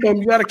 gotta keep him.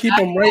 You gotta keep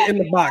him right in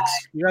the box.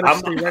 You gotta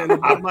stay right in the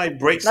I box. might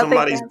break Nothing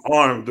somebody's fancy.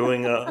 arm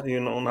doing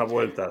una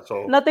vuelta.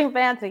 So Nothing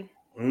fancy.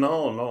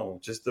 no,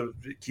 just to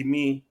keep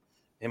me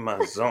in my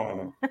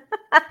zone.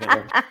 You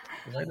know?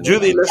 Right in the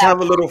Judy, box. let's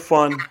have a little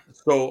fun.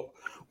 So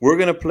we're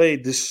gonna play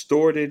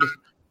distorted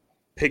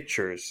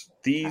pictures.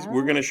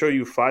 We're gonna show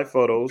you 5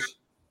 photos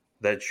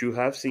that you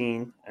have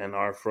seen and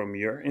are from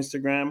your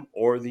Instagram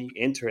or the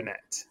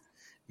internet.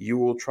 You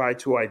will try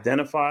to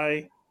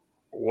identify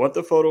what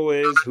the photo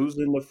is, who's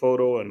in the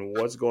photo, and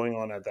what's going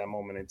on at that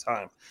moment in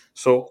time.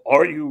 So,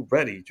 are you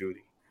ready,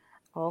 Judy?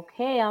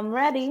 Okay, I'm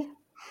ready.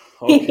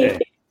 Okay.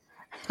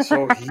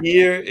 So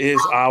here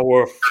is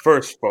our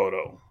first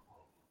photo.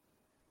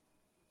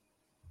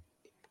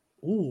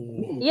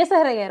 Ooh. Y ese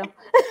es reguero.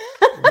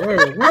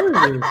 Word. Let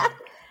me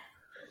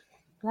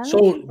So,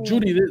 see.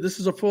 Judy, this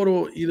is a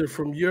photo either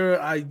from your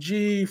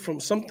IG, from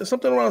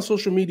something around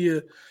social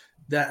media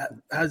that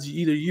has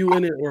either you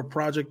in it or a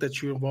project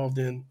that you're involved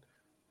in.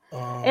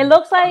 It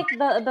looks like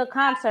the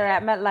concert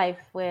at MetLife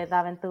with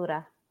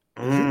Aventura.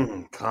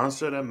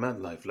 Concert at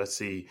MetLife. Let's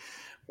see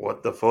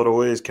what the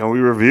photo is. Can we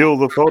reveal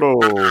the photo?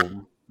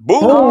 Boom!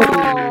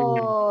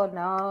 Oh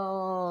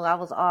no, I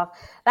was off.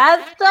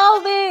 That's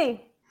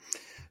Toby.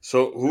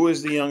 So, who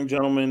is the young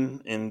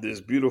gentleman in this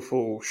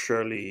beautiful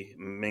Shirley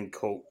mink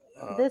coat?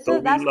 That's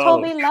Love.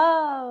 Toby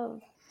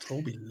Love.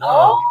 Toby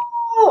Love.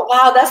 Oh,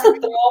 wow, that's a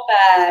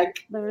throwback.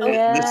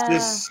 This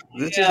is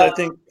I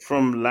think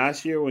from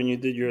last year when you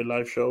did your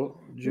live show,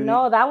 Judy.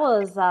 No, that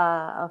was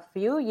a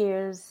few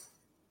years.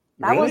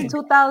 That Really? was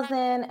 2000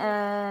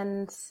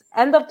 and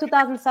end of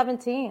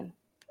 2017.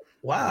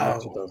 Wow.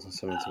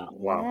 2017.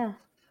 Wow. Yeah.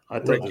 I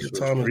thought Rick, this your was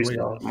time is way recent.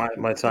 off.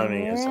 My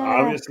timing is Yeah.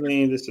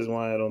 obviously this is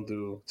why I don't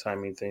do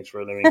timing things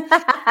for a living.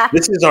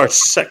 This is our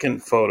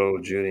second photo,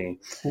 Judy.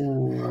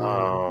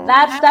 Ooh.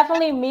 That's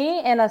definitely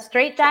me in a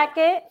straight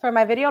jacket for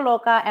my video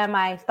loca and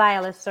my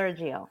stylist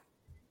Sergio.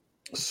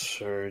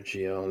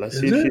 Sergio. Let's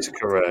Is see if it? she's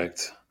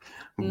correct.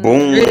 Mm.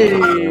 Boom.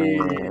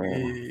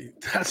 Hey,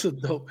 that's a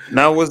dope.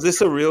 Now, was this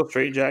a real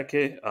straight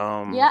jacket?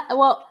 Yeah.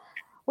 Well,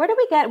 where did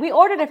we get? We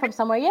ordered it from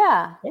somewhere.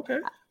 Yeah. Okay.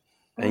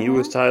 And you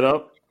was tied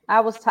up?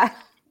 I was tired.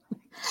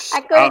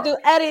 I couldn't do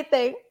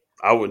anything.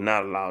 I would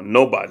not allow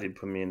nobody to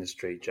put me in a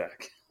straight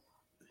jacket.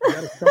 You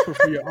gotta suffer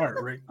for your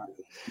art, right?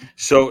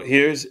 So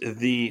here's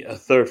the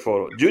third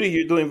photo. Judy,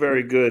 you're doing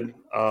very good.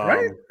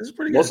 Right? This is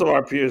pretty good. Most of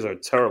our peers are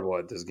terrible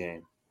at this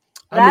game.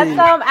 That's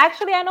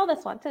actually I know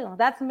this one too.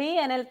 That's me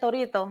and El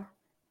Torito.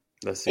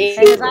 Let's see. If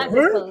And she's his correct.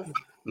 eyes closed.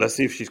 Let's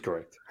see if she's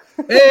correct.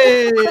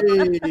 Hey,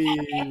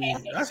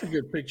 that's a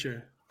good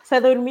picture, Se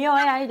durmió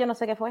ahí, yo no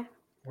sé qué fue.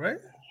 right?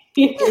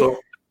 So,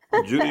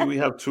 Judy, we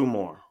have 2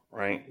 more,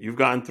 right? You've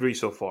gotten 3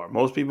 so far.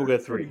 Most people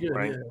get 3, Pretty good,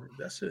 right? yeah.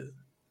 That's it.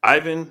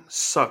 Ivan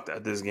sucked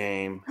at this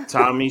game.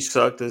 Tommy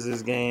sucked at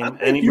this game. I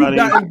think Anybody?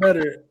 you've gotten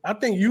better. I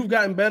think you've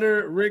gotten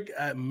better, Rick,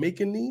 at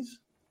making these.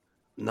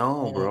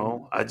 No,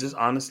 bro. I just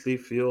honestly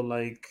feel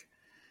like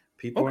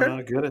People are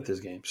not good at this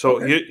game. So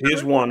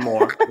here's one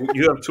more.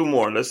 You have two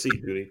more. Let's see,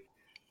 Judy.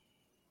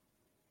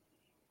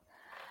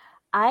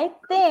 I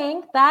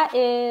think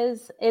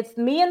it's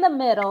me in the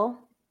middle.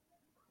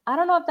 I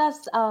don't know if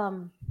that's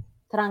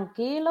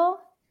Tranquilo.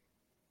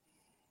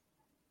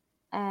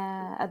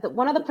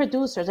 One of the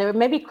producers, or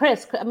maybe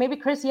Chris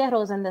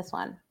Hierro's in this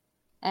one.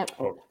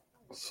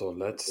 So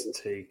let's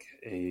take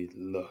a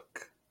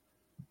look.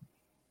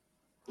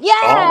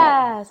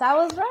 Yes, I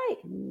was right.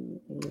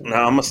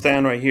 Now I'm gonna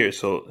stand right here.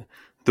 So,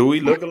 do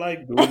we look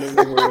alike? Do we look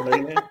like we're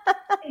related?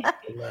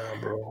 Nah,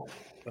 bro.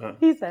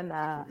 He said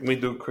nah. We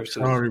do Chris.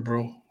 Sorry,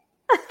 bro.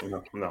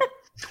 No.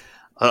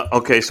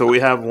 Okay, so we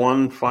have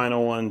one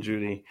final one,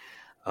 Judy.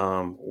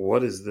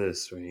 What is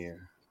this right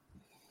here?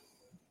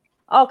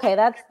 Okay,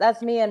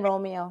 that's me and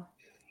Romeo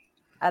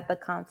at the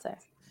concert.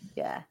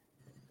 Yeah.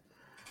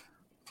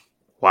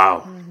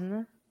 Wow.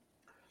 Mm-hmm.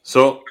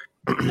 So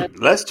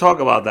let's talk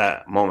about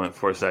that moment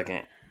for a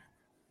second.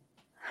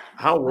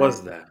 How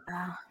was that?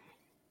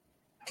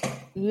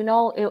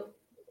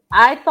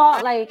 I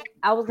thought like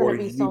I was gonna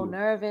be so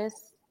nervous.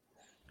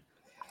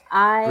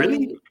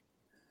 Really?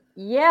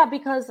 Yeah,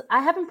 because I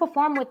haven't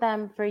performed with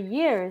them for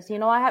years.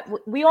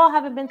 We all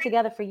haven't been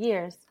together for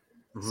years.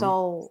 Mm-hmm.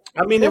 So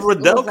I mean, if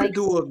Riddell could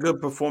do a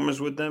good performance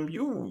with them,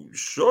 you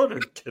sure to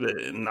kill it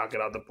and knock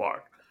it out the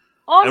park.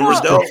 Oh, and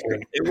Riddell,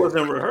 it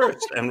wasn't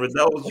rehearsed, and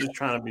Riddell was just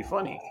trying to be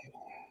funny.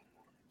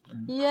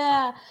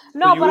 Yeah,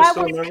 no, so but I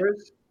was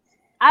nervous.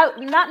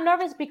 I'm not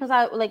nervous because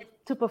I like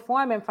to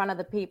perform in front of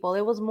the people.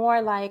 It was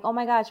more like, oh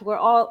my gosh, it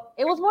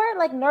was more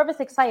like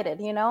nervous, excited,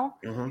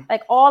 mm-hmm.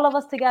 Like all of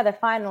us together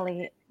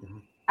finally mm-hmm.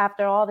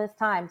 after all this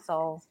time.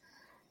 So,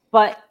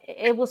 but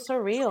it was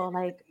surreal,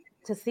 like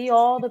to see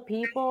all the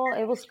people.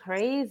 It was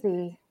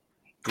crazy.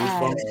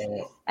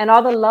 And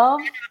all the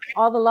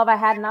love I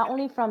had, not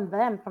only from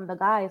them, from the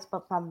guys,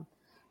 but from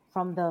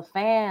the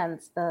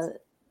fans,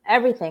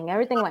 everything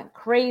went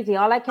crazy.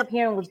 All I kept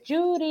hearing was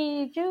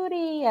Judy,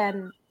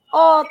 and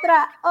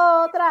otra.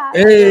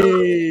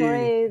 Hey.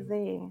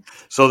 Crazy.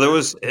 So there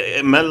was,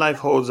 MetLife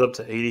holds up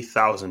to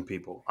 80,000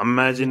 people. I'm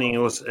imagining it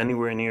was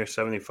anywhere near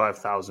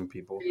 75,000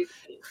 people.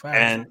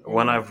 And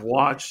when I've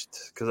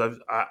watched, because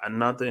I've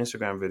not the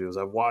Instagram videos,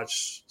 I've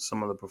watched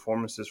some of the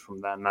performances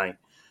from that night.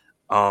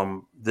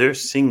 They're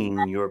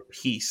singing your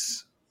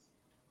piece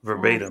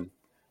verbatim.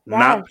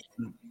 Yes.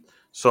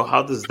 So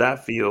how does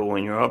that feel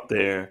when you're up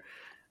there?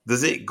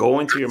 Does it go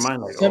into your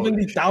mind like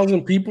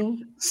 70,000 people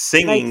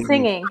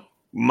singing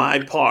my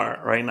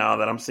part right now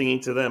that I'm singing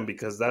to them,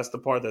 because that's the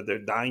part that they're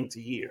dying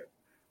to hear,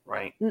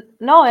 right?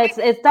 No, it's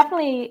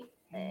definitely,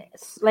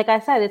 like I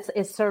said,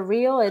 it's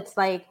surreal. It's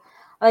like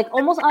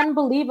almost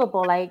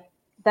unbelievable, like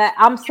that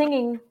I'm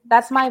singing.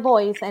 That's my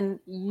voice, and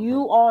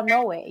you all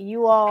know it.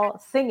 You all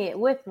sing it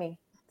with me,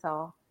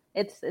 so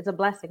it's a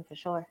blessing for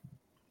sure.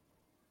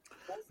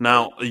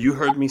 Now, you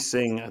heard me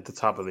sing at the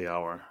top of the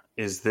hour.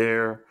 Is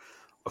there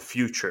a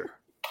future?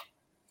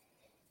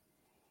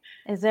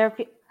 Is there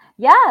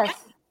yes.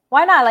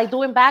 Why not? Like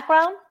doing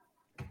background?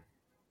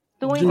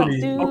 Doing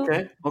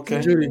Judy,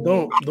 okay. Judy,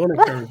 don't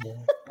encourage me.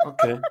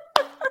 Okay.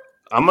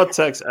 I'm gonna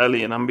text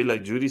Ellie and I'm gonna be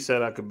like, Judy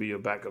said I could be your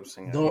backup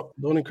singer.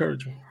 Don't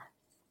encourage me.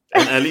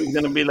 And Ellie's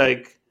gonna be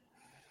like,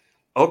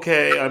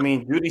 okay, I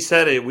mean, Judy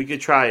said it, we could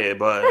try it,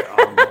 but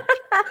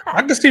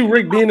I can see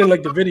Rick being in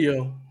like the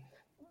video.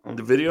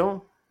 The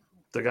video?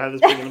 The guy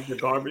that's picking up the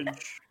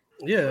garbage?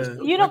 Yeah.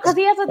 Because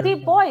he has a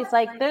deep voice.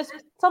 Like there's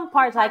some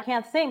parts I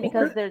can't sing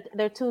because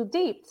they're too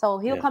deep. So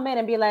he'll come in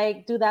and be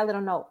like, do that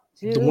little note.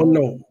 The one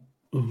note.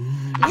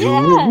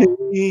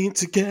 Yeah.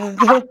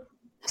 Together.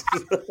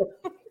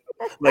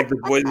 Like the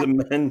Boys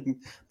and Men,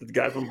 the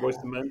guy from Boys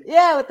and Men.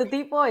 Yeah, with the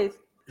deep voice.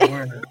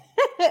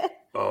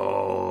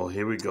 Oh,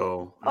 here we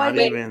go. Not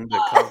even the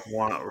cop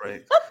want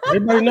right.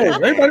 Everybody knows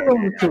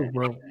the truth,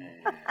 bro.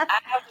 I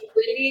have a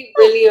really,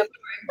 really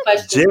important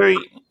question.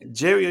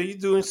 Jerry, are you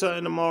doing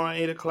something tomorrow at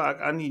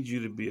 8:00? I need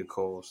you to be a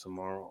co-host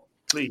tomorrow,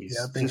 please.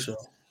 Yeah, I think so,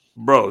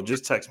 bro.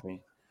 Just text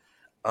me.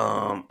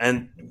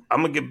 And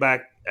I'm gonna get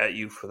back at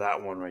you for that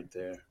one right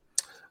there.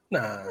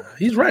 Nah,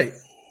 he's right.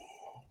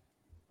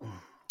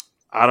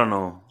 I don't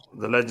know.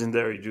 The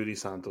legendary Judy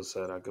Santos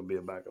said I could be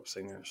a backup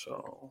singer,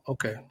 so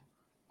okay.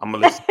 I'm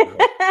gonna listen to her.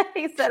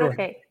 He said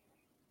okay.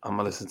 I'm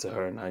gonna listen to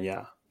her now.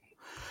 Yeah.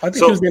 I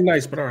think she was being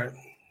nice, but all right.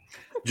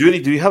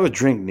 Judy, do you have a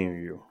drink near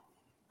you?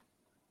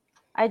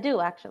 I do,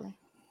 actually.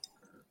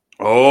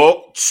 So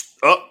all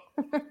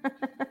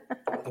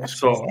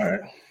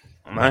right.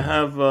 I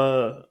have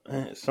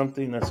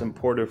something that's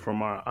imported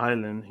from our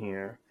island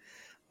here.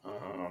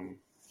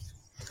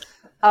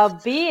 A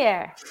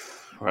beer.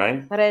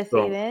 Right?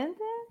 Presidente?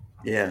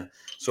 Yeah.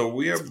 So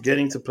we are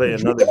getting to play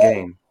another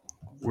game.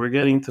 We're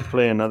getting to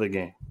play another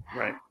game,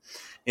 right?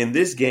 In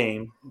this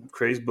game,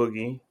 Craze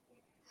Boogie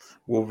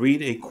will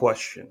read a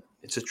question.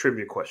 It's a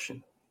trivia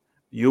question.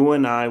 You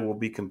and I will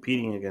be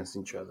competing against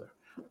each other.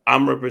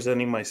 I'm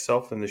representing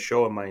myself in the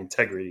show and my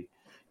integrity.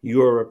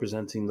 You are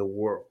representing the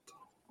world.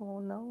 Oh,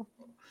 no.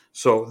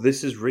 So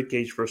this is Rick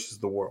Gage versus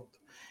the world.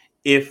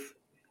 If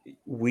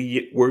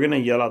we're gonna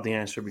yell out the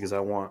answer because I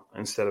want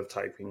instead of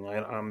typing.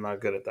 I'm not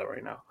good at that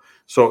right now.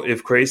 So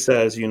if Cray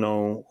says, you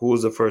know, who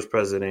was the first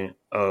president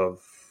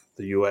of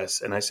the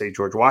U.S. and I say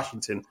George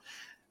Washington,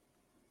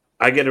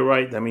 I get it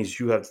right. That means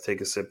you have to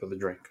take a sip of the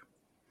drink,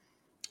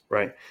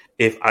 right?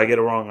 If I get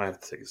it wrong, I have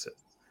to take a sip.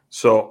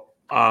 So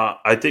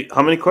I think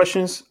how many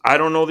questions? I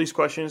don't know these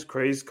questions.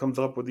 Craze comes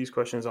up with these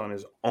questions on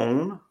his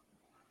own.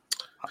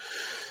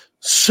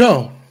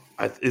 So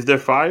is there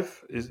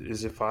 5?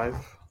 Is it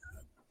 5?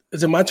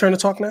 Is it my turn to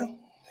talk now?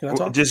 Can I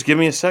talk? Just give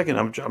me a second.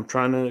 I'm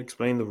trying to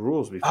explain the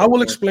rules. I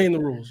will explain the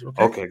rules.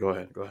 Okay, go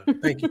ahead.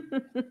 Thank you.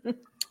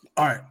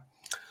 All right.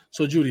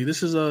 So, Judy,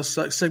 this is a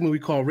segment we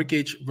call Rick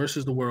H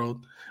versus the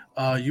world.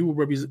 You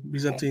will be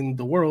representing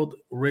the world.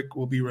 Rick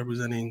will be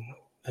representing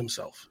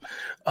himself.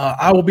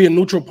 I will be a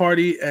neutral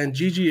party, and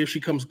Gigi, if she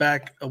comes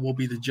back, will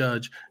be the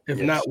judge. If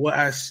not, we'll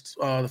ask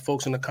the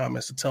folks in the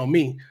comments to tell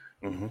me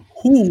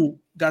who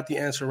got the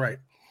answer right.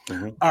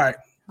 All right.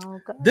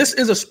 Okay. This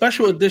is a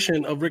special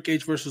edition of Rick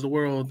H versus the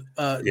world.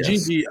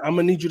 Gigi, I'm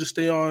gonna need you to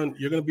stay on.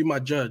 You're gonna be my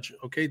judge,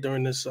 okay?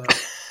 During this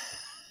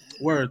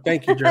word.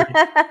 Thank you, Jerry.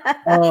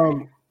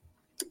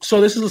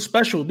 So this is a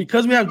special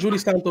because we have Judy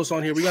Santos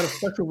on here. We got a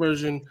special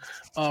version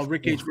of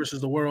Rick H versus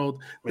the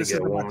world. This is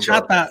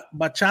the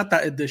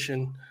Bachata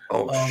edition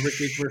of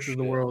Rick H versus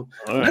the world.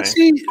 Right.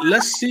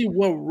 Let's see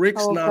what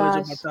Rick's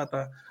knowledge of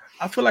bachata.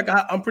 I feel like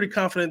I'm pretty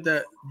confident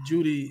that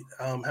Judy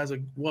has a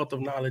wealth of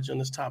knowledge on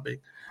this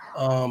topic.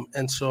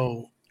 And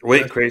so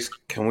wait, Grace,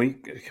 can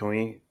we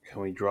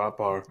drop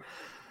our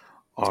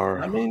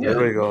there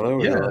we go.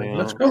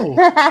 Let's go.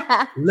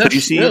 You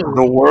see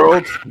the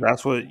world,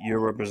 that's what you're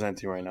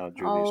representing right now,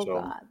 Judy.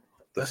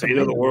 The fate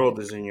of the world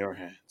is in your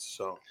hands.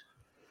 So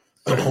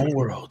the whole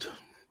world.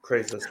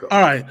 Grace, let's go.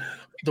 All right.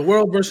 The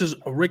world versus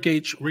Rick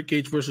H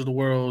versus the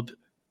world,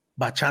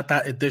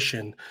 Bachata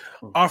edition.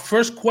 Our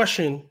first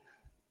question,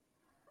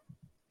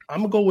 I'm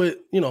gonna go with,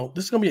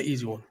 this is gonna be an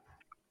easy one,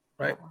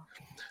 right?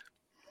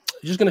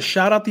 You're just going to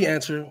shout out the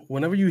answer.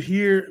 Whenever you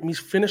hear me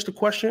finish the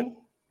question,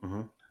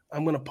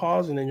 I'm going to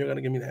pause and then you're going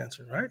to give me the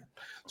answer, right?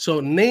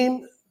 So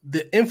name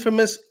the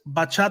infamous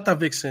bachata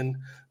vixen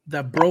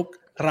that broke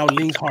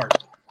Raulin's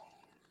heart.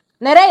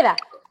 Nereida.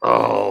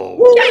 Oh.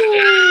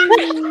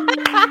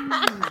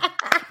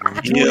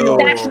 Yo.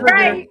 That's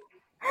right.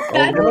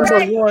 That's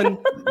right. One.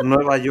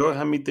 Nueva York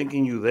had me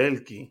thinking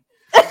Udelki.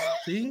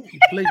 See? You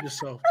played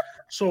yourself.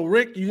 So,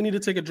 Rick, you need to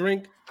take a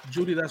drink.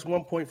 Judy, that's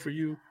 1 point for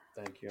you.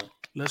 Thank you.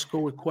 Let's go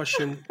with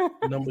question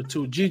number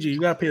 2. Gigi, you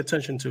gotta pay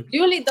attention to.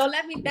 Julie, don't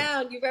let me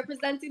down. You're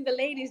representing the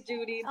ladies,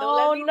 Judy. Don't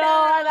let me down.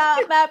 I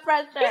got that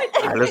pressure.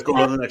 All right, let's go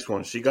to the next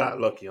one. She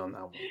got lucky on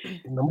that one.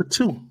 Number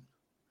 2.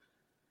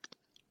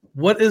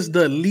 What is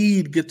the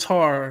lead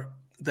guitar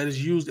that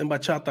is used in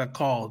bachata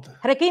called?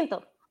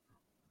 Requinto.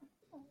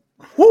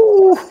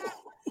 Woo!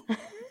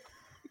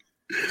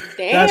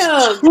 Damn.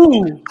 That's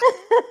 2.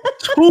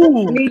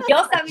 2. Ni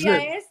yo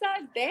sabía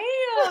esa.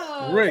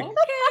 Damn. Rick.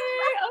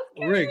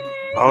 Okay. Rick.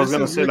 I was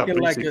going to say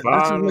this is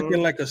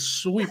looking like a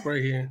sweep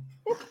right here.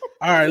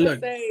 All right,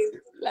 look.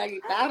 La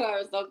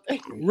guitarra or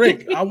something.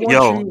 Rick, I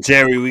want you.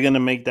 Jerry, we're going to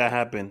make that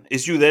happen.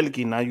 It's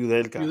Udelki, not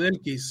Udelka.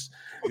 Udelkis.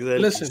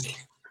 Listen,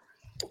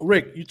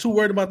 Rick, you're too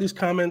worried about these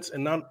comments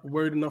and not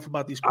worried enough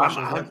about these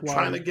questions. I'm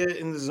trying to get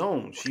in the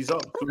zone. She's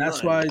up.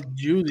 That's why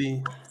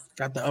Judy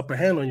got the upper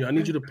hand on you. I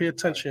need you to pay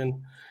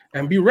attention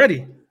and be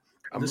ready.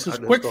 This is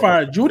quick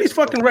fire. Judy's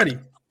fucking ready.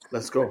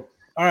 Let's go.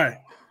 All right.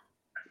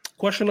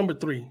 Question number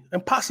 3,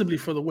 and possibly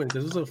for the win,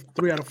 because this is a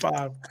 3 out of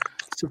 5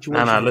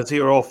 situation. Nah, let's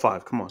hear all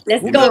 5. Come on.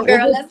 Let's go,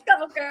 girl. Let's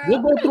go, girl.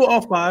 We'll go through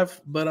all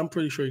 5, but I'm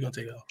pretty sure you're gonna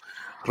take it all.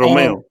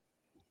 Romeo.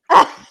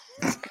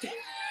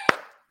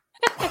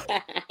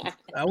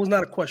 That was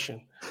not a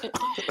question.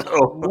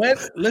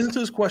 Listen to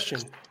this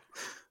question.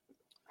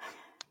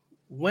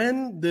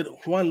 When did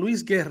Juan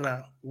Luis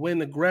Guerra win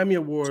the Grammy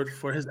Award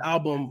for his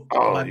album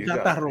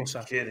Bachata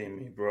Rosa? Kidding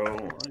me,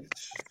 bro.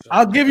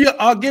 I'll give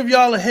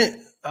y'all a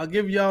hint.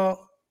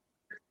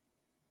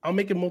 I'll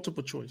make it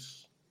multiple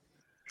choice.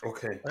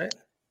 Okay. Right?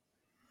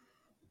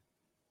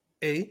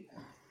 A,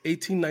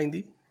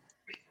 1890.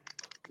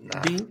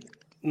 B,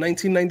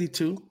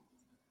 1992.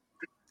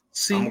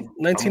 C,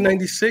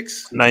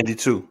 1996.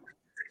 92.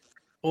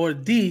 Or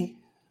D,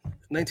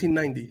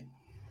 1990.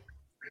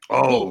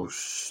 Oh,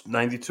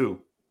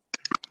 92.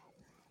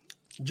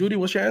 Judy,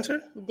 what's your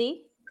answer?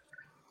 D.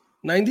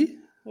 90?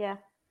 Yeah.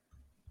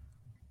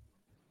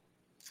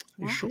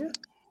 You sure?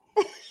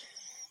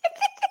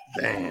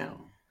 Damn.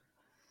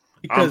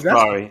 Because I'm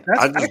sorry.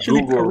 That's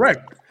actually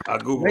correct. I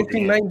Googled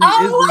 1990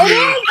 is the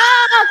year.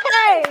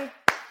 Okay.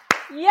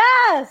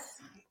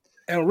 Yes.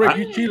 And Rick,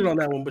 you cheated on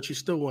that one, but you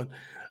still won.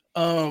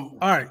 All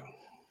right.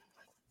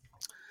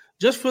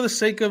 Just for the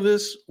sake of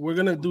this, we're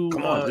gonna do.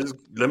 Come on,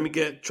 let me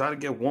try to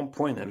get 1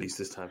 point at least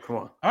this time. Come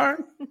on. All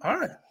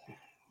right.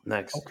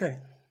 Next.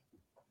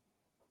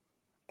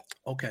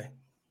 Okay.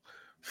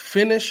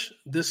 Finish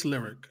this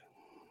lyric.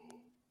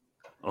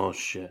 Oh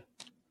shit.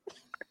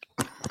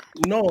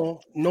 No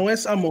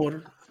es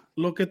amor.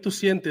 Lo que tú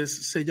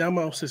sientes se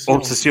llama obsesión.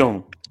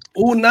 Obsesión.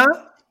 Una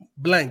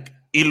blank.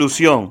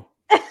 Ilusión.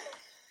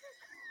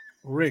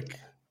 Rick,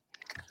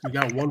 you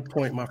got 1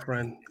 point, my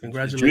friend.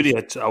 Congratulations.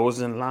 Judy, I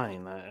was in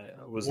line.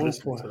 I was 1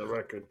 listening point. to the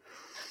record.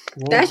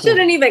 1 That point.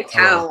 shouldn't even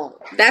count.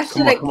 That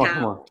Come shouldn't on.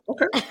 count.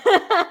 Okay.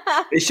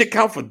 It should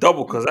count for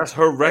double because that's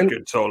her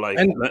record. So, like,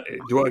 and-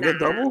 do I get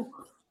double?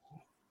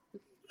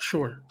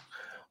 Sure.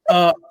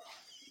 No,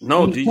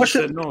 Gigi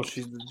question- said no.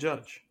 She's the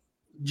judge.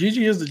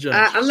 Gigi is the judge.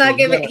 I'm not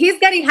giving. He's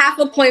getting half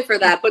a point for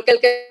that. Porque el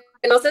que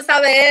no se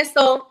sabe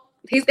eso,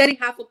 he's getting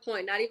half a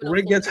point. Not even.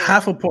 Rick gets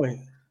half a point.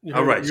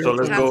 All right, so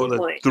let's go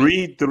to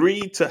three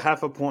to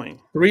half a point.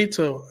 3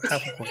 to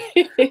half a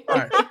point. All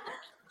right.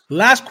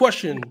 Last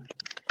question.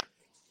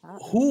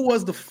 Who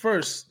was the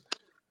first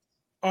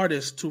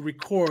artist to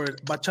record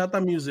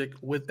bachata music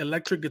with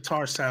electric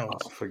guitar sounds?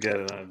 Oh, forget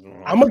it.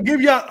 I'm gonna give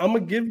y'all. I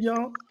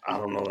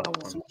don't know that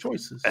one. Some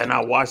choices. And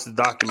I watched the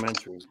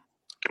documentary.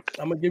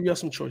 I'm gonna give y'all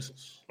some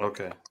choices.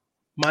 Okay.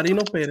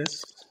 Marino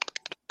Perez.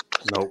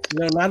 Nope.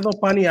 Leonardo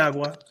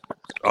Paniagua.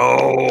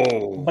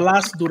 Oh.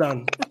 Blas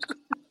Duran.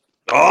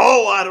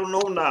 Oh, I don't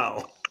know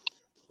now.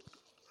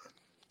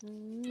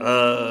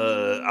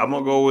 I'm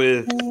gonna go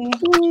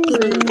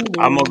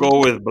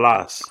with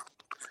Blas.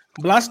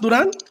 Blas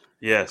Duran?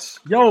 Yes.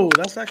 Yo,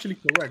 that's actually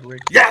correct,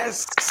 Rick.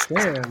 Yes.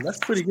 Damn, that's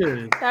pretty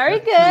good. Very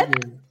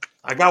good.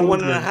 I got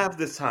 1.5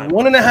 this time.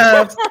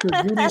 1.5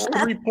 to Judy's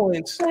 3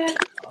 points. I'm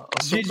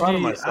so Gigi, proud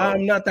of myself.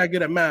 I'm not that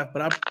good at math,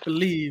 but I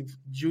believe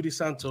Judy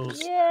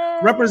Santos,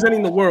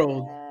 representing the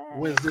world,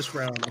 wins this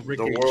round. Rick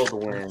The H. world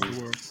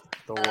wins.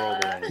 The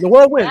world wins. The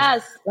world wins.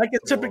 Yes. Like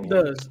it typically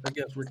does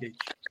against Rick H.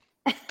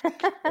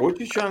 What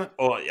you trying to?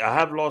 Oh, I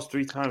have lost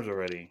 3 times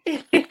already.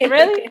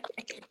 Really?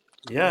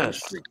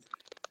 Yes.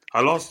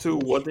 I lost to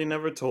What They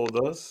Never Told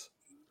Us.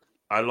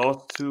 I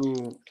lost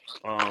to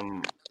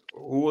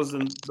who was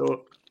that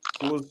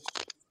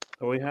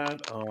we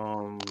had?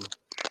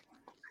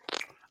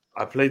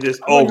 I played this.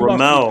 Oh,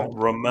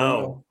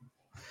 Ramel.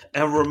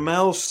 And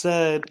Ramel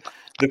said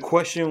the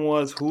question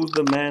was, who's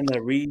the man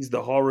that reads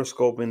the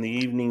horoscope in the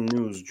evening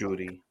news,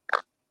 Judy?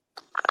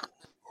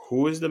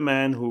 Who is the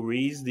man who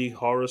reads the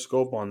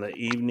horoscope on the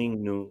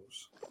evening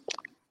news?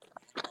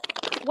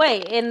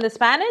 Wait, in the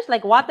Spanish?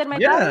 Like what did my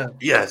Yeah.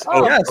 Yes.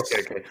 Oh, yes.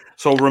 Okay.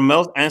 So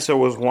Ramel's answer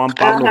was Juan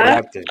Pablo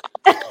Raptor.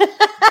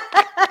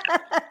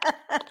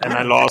 And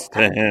I lost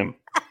to him.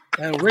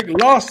 And Rick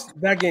lost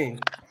that game.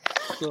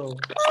 So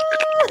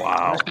I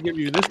Wow. have to give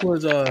you this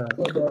was the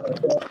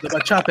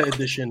Bachata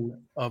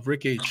edition of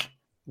Rick H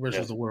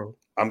versus the world.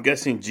 I'm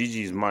guessing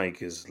Gigi's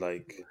mic is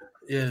like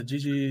Yeah,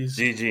 Gigi's.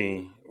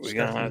 Gigi. We're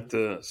gonna have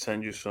to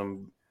send you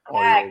some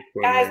Guys,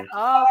 audio.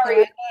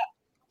 sorry.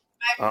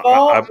 My Uh,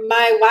 phone,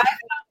 my Wi-Fi.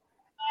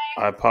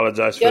 I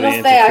apologize for Yo the no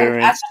sé, I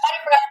interference. somebody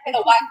forgot to pay the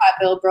Wi-Fi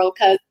bill, bro,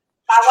 because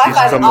my She's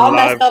Wi-Fi is coming all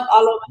live. messed up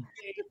all over the place.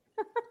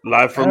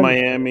 Live from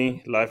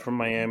Miami.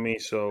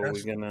 So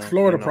That's we're gonna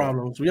Florida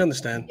problems. We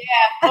understand.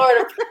 Yeah,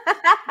 Florida.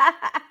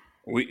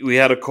 We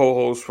had a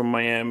co-host from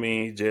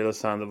Miami, Jayla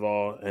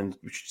Sandoval, and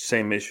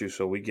same issue.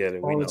 So we get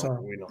it. All the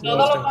time. We know. No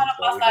lo van a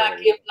pasar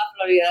aquí en la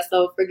Florida,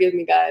 so forgive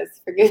me, guys.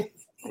 Forgive me.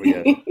 We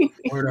get it.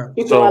 Word up.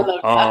 You know So I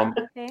love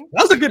that. Okay.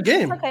 That was a good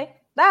game. Okay.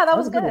 That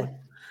was a good good. one.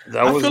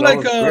 That I was feel that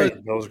like, was great.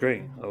 That was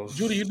great. That was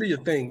Judy, you did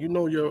your thing. You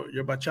know your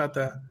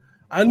bachata.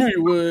 I knew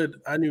you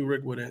would. I knew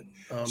Rick wouldn't.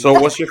 So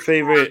what's your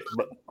favorite?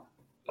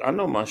 I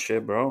know my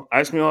shit, bro.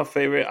 Ask me my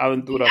favorite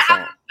Aventura song. I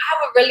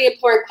have a really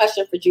important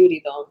question for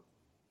Judy, though.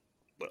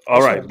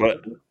 All right,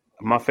 but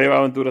my favorite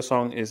Aventura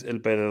song is El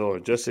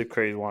Perdedor. Just in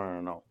case you want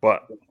to know.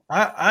 But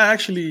I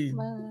actually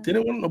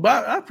didn't want to know,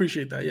 but I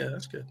appreciate that. Yeah,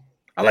 that's good.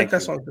 I like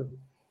that song too.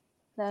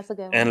 That's a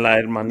good one. and La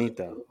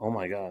Hermanita. Oh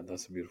my God,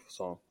 that's a beautiful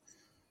song.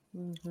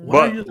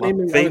 Why are you But my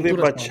naming favorite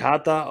Aventura songs?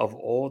 bachata of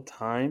all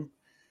time.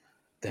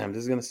 Damn,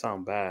 this is gonna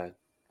sound bad.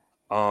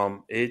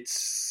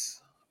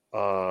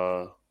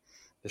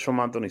 It's from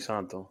Anthony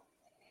Santo.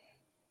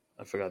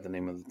 I forgot the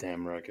name of the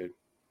damn record.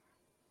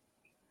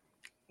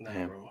 Nah,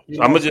 Damn. bro.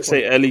 So I'm gonna just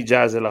say Eli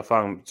Jazz de la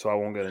Femme, so I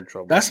won't get in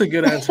trouble. That's a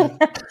good answer.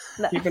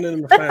 Keeping it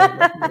in the family.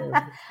 That's a good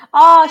answer.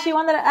 Oh, she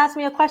wanted to ask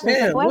me a question.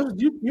 Damn, Like, what?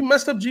 you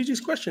messed up Gigi's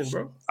question,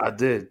 bro. I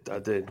did.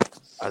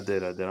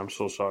 I'm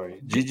so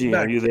sorry. Gigi,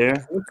 Back. are you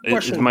there? What's the Is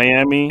question?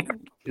 Miami?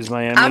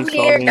 I'm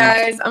here, solving-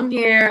 guys. I'm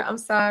here. I'm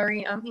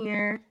sorry. I'm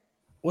here.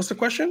 What's the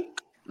question?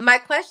 My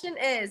question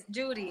is,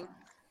 Judy,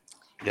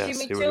 Yes,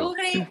 here we go.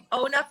 chimichurri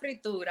o una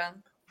fritura?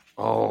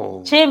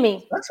 Oh,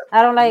 Chimmy.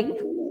 I don't like.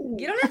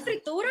 You don't have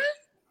fritura?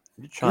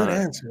 you're Good trying to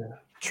answer.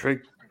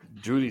 trick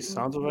Judy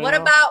Santos right What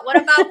now? about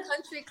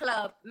country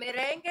club?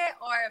 Merengue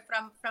or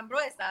from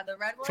Bruesa, the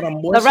red one?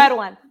 From The red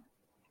one.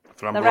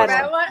 From the red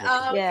Brooklyn. red one?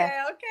 Oh, okay,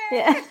 Yeah. okay.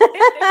 Yeah.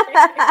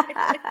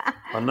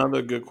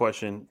 Another good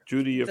question.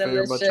 Judy, your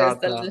Delicious, favorite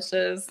bachata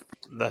delicious.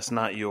 that's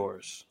not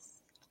yours.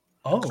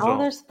 Oh,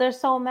 Oh, there's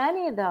so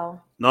many though.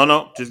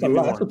 No, just give me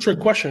that's a one. trick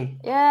question.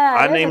 Yeah.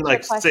 I it is a named like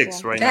trick question.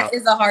 6 right now. That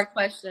is a hard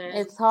question.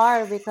 It's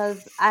hard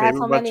because I have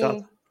so Favorite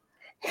many.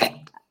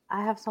 bachata?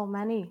 I have so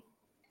many.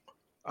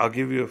 I'll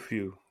give you a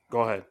few.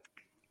 Go ahead.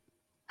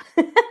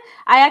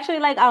 I actually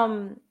like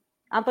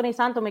Anthony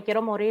Santos, Me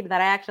Quiero Morir,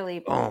 that I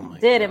actually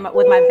did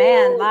with my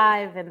band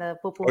live in the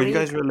Pupurri. Are you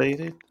guys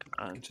related?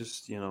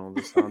 Just,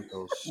 the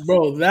Santos.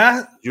 Bro,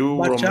 that you,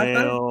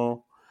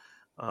 bachata?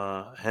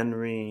 Romeo,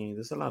 Henry.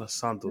 There's a lot of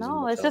Santos.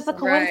 No, it's just a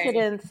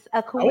coincidence. Right.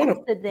 A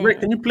coincidence.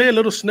 Rick, can you play a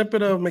little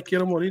snippet of Me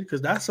Quiero Morir?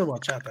 Because that's a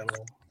bachata,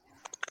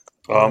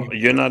 man.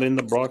 You're not in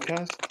the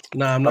broadcast?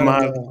 Nah, I'm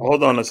not.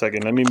 Hold on a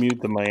second. Let me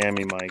mute the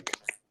Miami mic.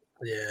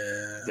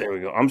 Yeah. There we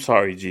go. I'm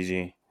sorry,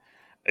 Gigi.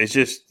 It's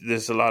just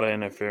there's a lot of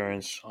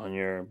interference on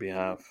your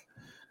behalf.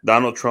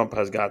 Donald Trump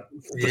has got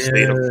the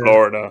state of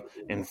Florida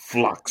in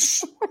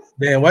flux.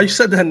 Damn, why you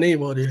said that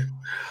name out there?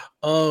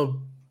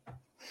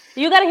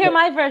 You gotta hear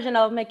my version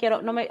of Me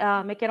Quiero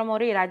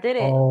Morir. I did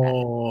it.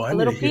 Oh, a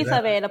little piece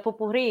of it, a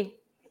Pupurri.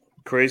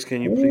 Craze,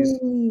 can you please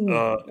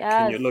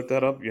can you look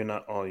that up? You're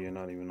not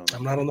even on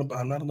I'm not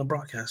on the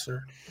broadcast,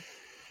 sir.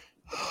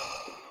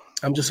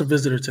 I'm just a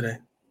visitor today.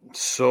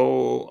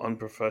 So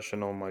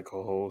unprofessional, my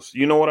co-host.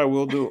 You know what I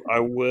will do? I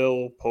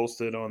will post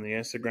it on the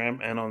Instagram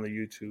and on the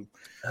YouTube.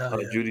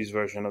 Judy's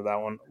version of that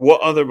one.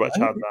 What other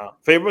bachata?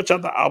 Favorite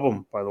bachata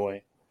album, by the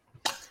way.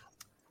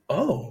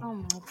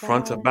 Oh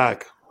front to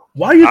back.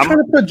 Why are you trying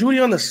to put Judy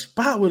on the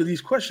spot with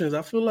these questions?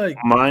 I feel like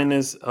mine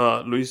is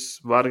Luis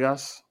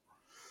Vargas,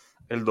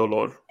 El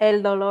Dolor.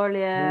 El Dolor,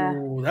 yeah.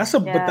 Ooh, that's a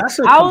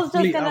I was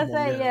just gonna album,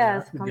 say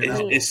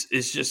yes.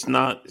 It's just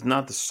not. It's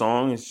not the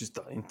song. It's just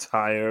the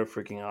entire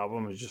freaking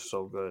album. It's just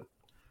so good.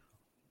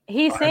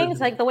 He sings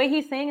like the way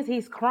he sings.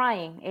 He's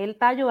crying. Él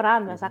está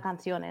llorando esa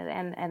canciones,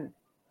 and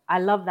I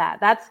love that.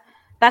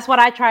 That's what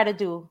I try to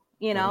do.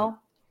 You know,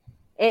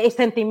 it's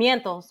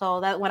sentimiento. So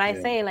that when I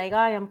say like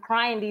I am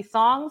crying these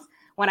songs,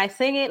 when I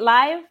sing it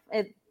live,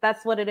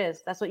 that's what it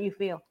is. That's what you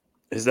feel.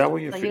 Is that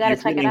what you're feeling? You gotta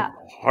check it out.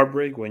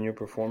 Heartbreak when you're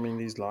performing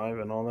these live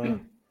and all that?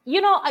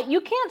 You know, you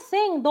can't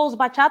sing those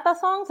bachata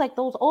songs, like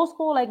those old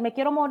school, like Me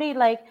Quiero Morir.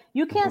 Like,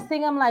 you can't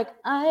sing them like,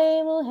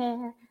 ay,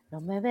 mujer, no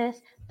me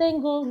ves,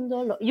 tengo un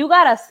dolor. You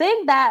gotta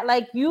sing that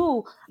like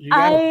you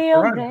ay,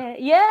 hombre.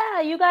 Yeah,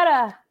 you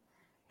gotta,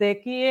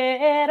 te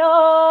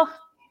quiero.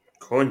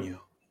 Coño.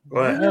 Go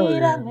ahead.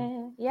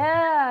 Mírame.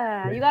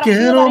 Yeah, you gotta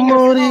quiero feel that in your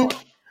morir.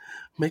 soul.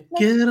 Me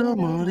quiero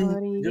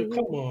morir. Yo,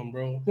 come on,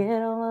 bro.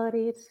 Quiero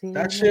morir,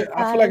 that shit,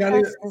 I feel like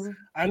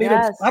I need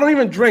I don't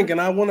even drink,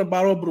 and I want a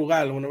bottle of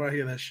Brugal whenever I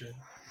hear that shit.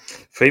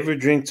 Favorite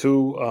drink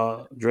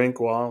to drink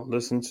while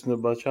listening to the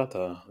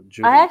bachata?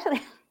 Judy.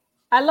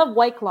 I love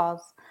White Claws.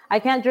 I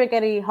can't drink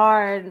any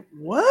hard.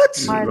 What?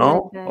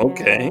 No?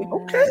 Okay.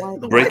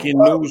 Breaking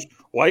news.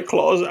 White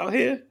Claws out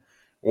here?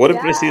 What if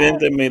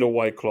Presidente made a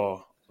White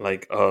Claw?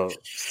 Like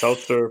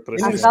seltzer?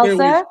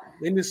 Seltzer?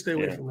 They need to stay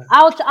away from that.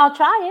 I'll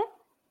try it.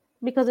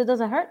 Because it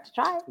doesn't hurt to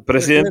try it.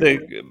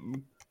 Presidente,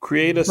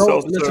 create a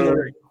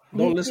seltzer.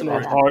 Don't listen to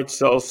a hard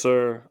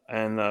seltzer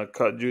and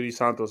cut Judy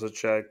Santos a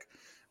check.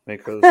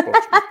 Make her the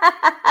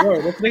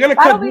spokesman. If they're gonna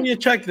cut Judy a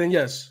check, then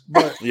yes.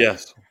 But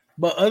yes.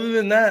 But other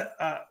than that,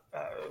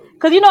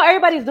 because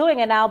everybody's doing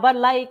it now. Bud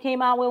Light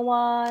came out with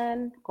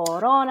one.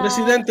 Corona.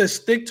 Presidente,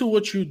 stick to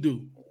what you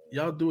do.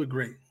 Y'all do it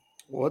great.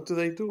 What do?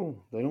 They don't.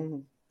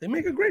 They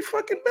make a great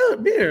fucking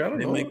beer. I don't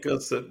know. They make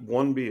us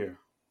one beer.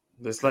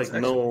 There's like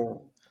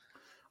no.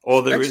 Oh,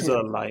 there is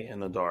a light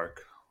and a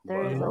dark.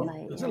 There is a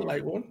light. There's a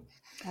light one.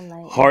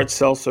 Hard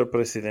seltzer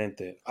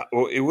Presidente.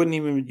 It wouldn't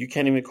even. You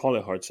can't even call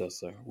it hard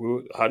seltzer.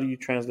 How do you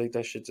translate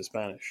that shit to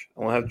Spanish?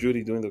 I want to have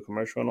Judy doing the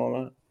commercial and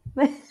all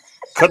that.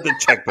 Cut the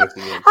check,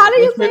 Presidente. How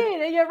do you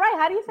say it? You're right.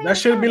 How do you say that?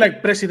 Should be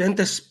like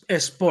Presidente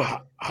Sport.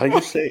 How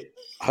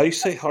you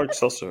say hard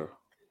seltzer?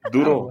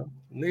 Duro.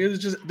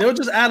 They'll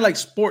just add like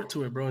sport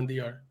to it, bro. In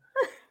DR.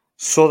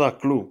 Soda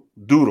Club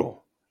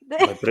Duro.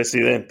 By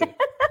Presidente.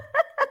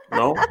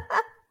 No.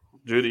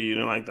 Judy, you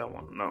didn't like that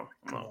one? No.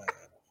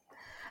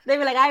 They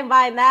be like, I ain't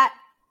buying that.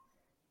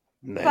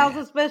 Nah. Sounds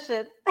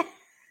suspicious.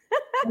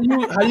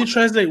 How you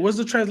translate? What's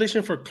the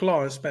translation for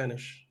claw in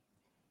Spanish?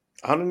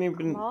 I don't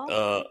even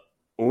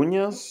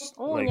uñas.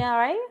 Uña,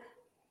 right?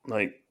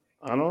 Like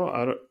I don't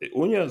know.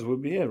 Uñas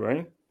would be it,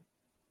 right?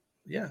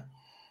 Yeah.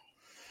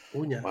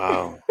 Uña.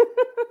 Wow.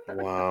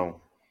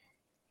 Wow.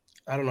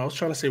 I don't know. I was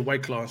trying to say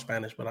white claw in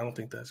Spanish, but I don't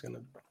think that's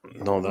gonna.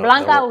 No,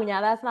 Blanca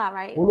uña. That's not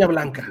right. Uña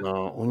blanca.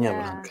 No, uña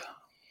blanca.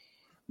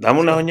 Dame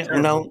una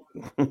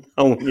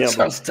uña.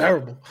 Sounds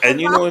terrible. And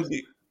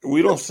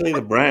we don't say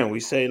the brand. We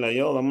say like,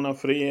 yo, dame una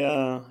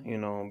fría,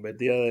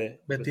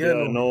 vestida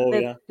de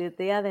novia.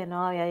 Vestida de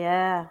novia,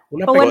 yeah.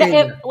 But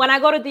when I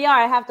go to DR,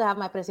 I have to have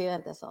my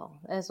Presidente. So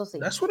eso sí.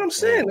 That's what I'm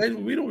saying. Yeah.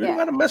 We don't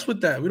gotta mess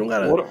with that. We don't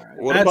gotta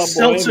what add about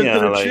seltzer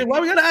Bohemia, to the shit. Why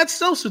we gotta add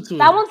seltzer to it?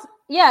 That one's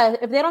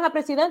if they don't have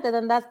Presidente,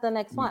 then that's the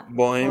next one.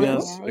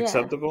 Bohemia's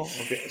acceptable.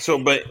 Okay, so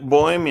but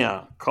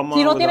Bohemia, come on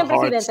with a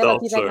hard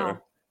seltzer.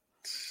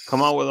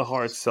 Come out with a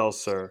hard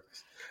seltzer.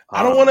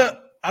 I don't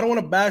want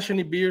to bash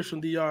any beers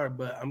from DR,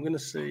 but I'm gonna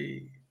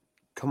say,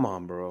 come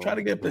on, bro. Try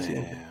to get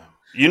Presidente.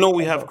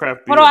 We have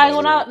craft beer. Pero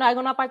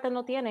alguna parte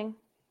no tienen.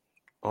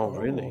 Oh,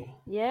 really?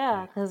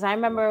 Yeah, because I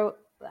remember,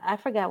 I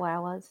forget where I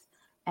was,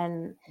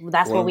 and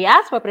that's what we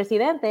asked for,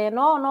 Presidente.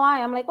 No,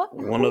 I'm like, what?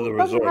 One of the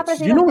resorts.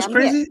 You know what's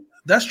crazy?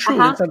 That's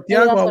true. In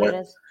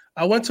Santiago,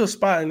 I went to a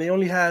spot and they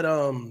only had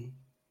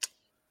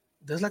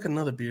there's like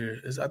another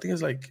beer. I think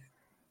it's like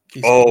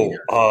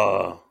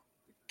Quisqueya.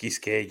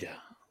 Quisqueya.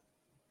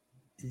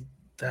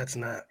 It's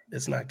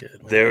not good.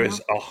 Man. There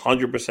is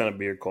 100% a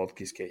beer called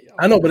Quisqueya.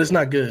 I know, but it's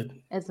not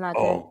good. It's not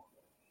good.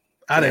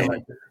 I didn't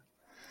like it.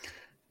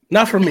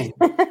 Not for me.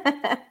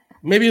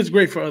 Maybe it's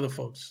great for other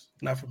folks.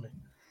 Not for me.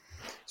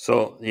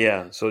 So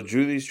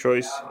Judy's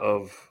choice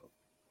of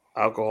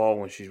alcohol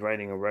when she's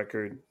writing a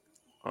record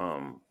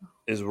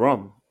is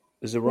rum.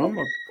 Is it rum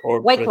or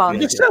White Claws?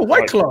 You said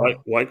White Claw.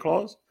 White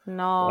Claws?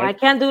 No, I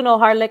can't do no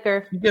hard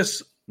liquor. You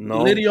just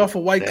litty off a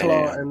White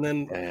Claw and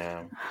then.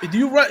 Do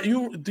you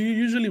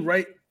usually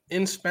write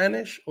in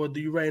Spanish or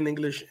do you write in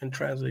English and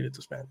translate it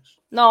to Spanish?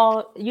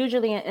 No,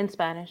 usually in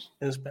Spanish.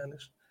 In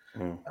Spanish.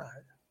 All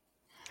right.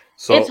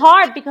 So it's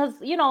hard because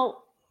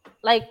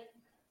like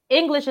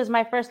English is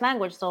my first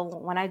language. So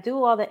when I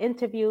do all the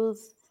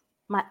interviews,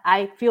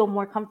 I feel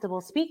more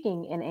comfortable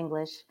speaking in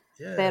English.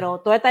 Yeah. Pero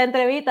toda esta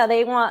entrevista,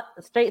 they want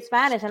straight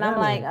Spanish, and I'm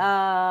like,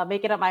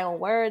 making up my own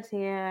words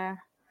here.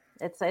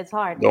 It's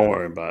hard. Don't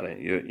worry about it.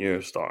 You're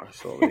a star,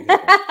 so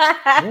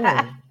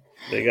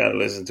they gotta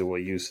listen to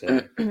what you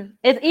say.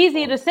 It's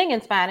easy to sing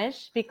in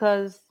Spanish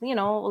because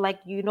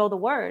the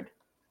word,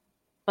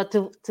 but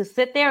to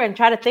sit there and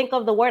try to think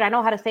of the word, I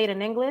know how to say it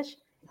in English.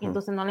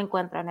 Entonces no lo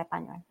encuentro en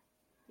español.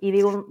 Y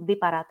digo un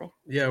disparate.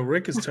 Yeah,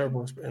 Rick is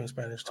terrible in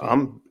Spanish too.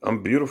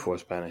 I'm beautiful in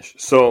Spanish.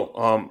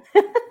 So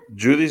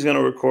Judy's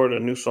gonna record a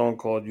new song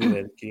called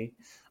Yudelki.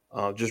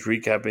 Just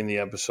recapping the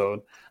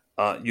episode.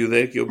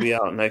 Yudelki will be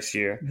out next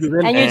year.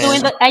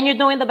 And you're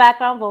doing the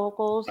background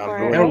vocals.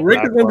 And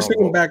Rick is gonna be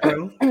singing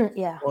background.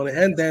 Yeah.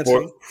 And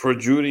dancing. For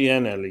Judy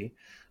and Ellie.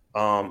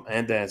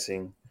 And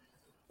dancing.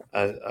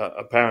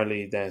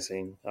 Apparently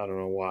dancing. I don't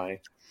know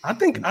why. I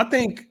think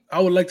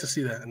I would like to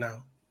see that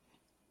now.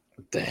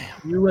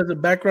 Damn. You as a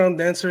background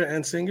dancer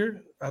and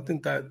singer, I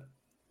think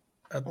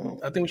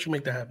we should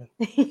make that happen.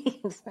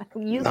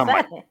 You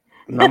said it.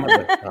 Not my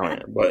best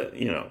talent, but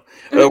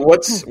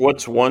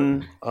what's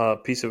one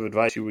piece of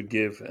advice you would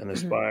give an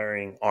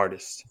aspiring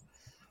artist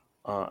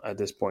at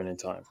this point in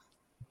time?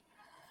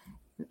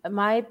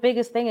 My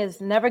biggest thing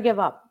is never give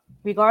up,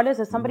 regardless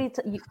if somebody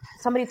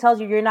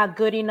tells you you're not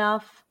good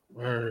enough,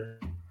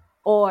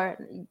 or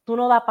tú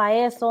no da pa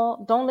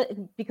eso.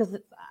 Because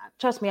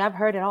trust me, I've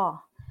heard it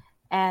all.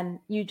 And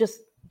you just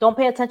don't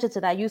pay attention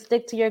to that. You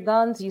stick to your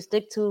guns. You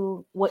stick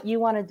to what you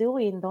want to do,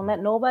 and don't let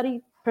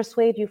nobody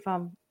persuade you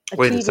from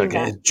achieving. Wait a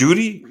second. Is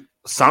Judy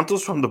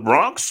Santos from the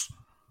Bronx?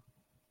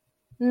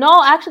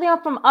 No, actually,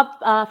 I'm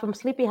from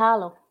Sleepy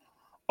Hollow.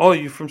 Oh,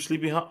 you're from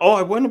Sleepy Hollow? Oh,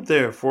 I went up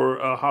there for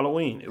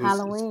Halloween.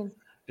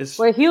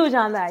 We're huge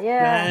on that.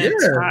 Yeah.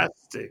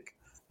 Fantastic.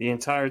 The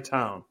entire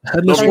town.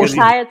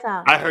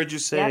 I heard you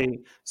say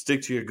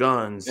stick to your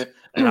guns.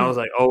 And I was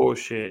like, oh,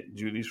 shit,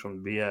 Judy's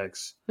from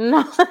BX.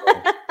 No. So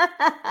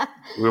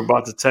we're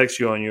about to text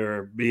you on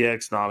your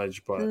BX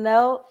knowledge, but...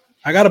 No.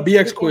 I got a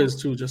BX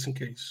quiz, too, just in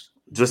case.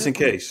 Just in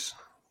case.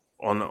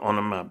 On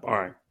the map. All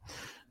right.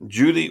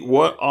 Judy,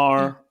 what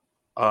are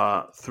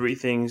 3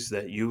 things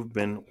that you've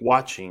been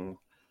watching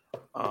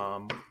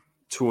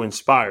to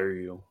inspire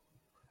you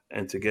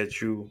and to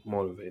get you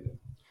motivated?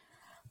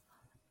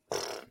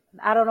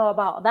 I don't know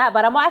about that,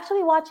 but I'm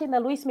actually watching the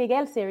Luis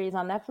Miguel series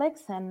on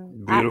Netflix,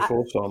 and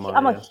beautiful.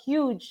 I'm a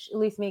huge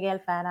Luis Miguel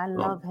fan. I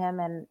love him,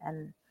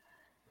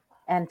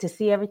 and to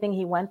see everything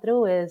he went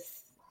through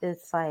is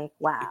like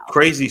wow.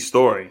 Crazy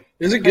story.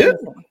 Is it good?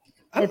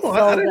 It's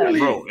so good,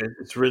 bro.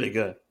 It's really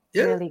good.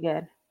 Yeah. Really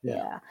good.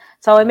 Yeah.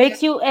 So it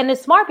makes you, and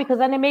it's smart because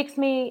then it makes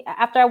me,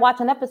 after I watch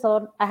an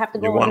episode, I have to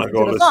go listen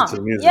to the song. To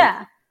the music.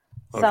 Yeah.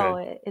 Okay.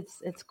 So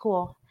it's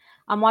cool.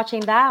 I'm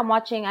watching that. I'm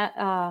watching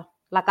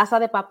La Casa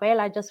de Papel.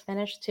 I just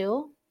finished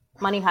too.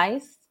 Money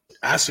Heist.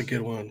 That's a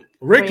good one.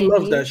 Rick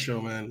loves that show,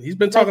 man. He's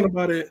been talking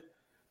about it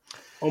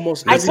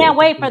almost. I can't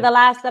wait for the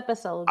last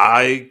episode.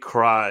 I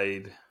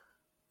cried.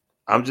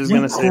 I'm just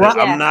gonna say that.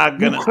 I'm not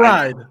gonna. You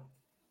cried.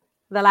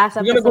 The last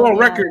episode. You're gonna go on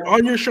record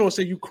on your show and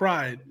say you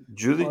cried.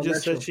 Judy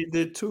just said she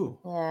did too.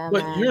 Yeah,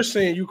 but you're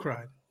saying you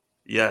cried.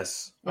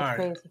 Yes. All right.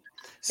 Crazy.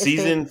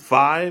 Season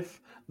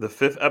 5, the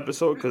 5th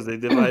episode, because they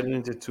divided it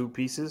into 2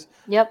 pieces.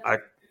 Yep.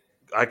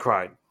 I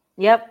cried.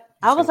 Yep.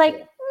 I was like,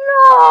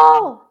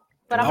 no,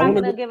 but I'm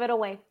not gonna give it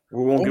away.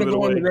 We won't give it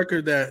away. On the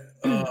record that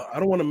I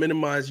don't want to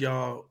minimize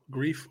y'all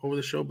grief over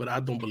the show, but I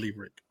don't believe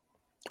Rick.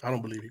 I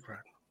don't believe he cried.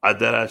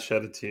 I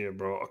shed a tear,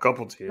 bro. A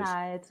couple tears.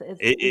 Nah,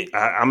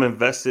 I'm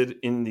invested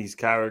in these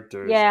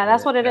characters. Yeah,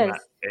 that's what it is.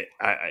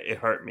 It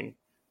hurt me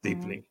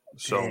deeply.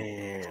 So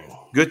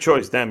good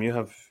choice. Damn, you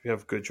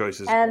have good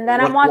choices. And then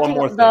I'm watching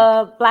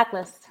the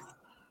Blacklist.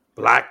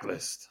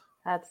 Blacklist.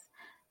 That's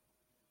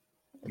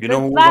you know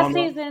who last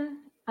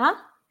season, huh?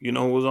 You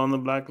know who was on the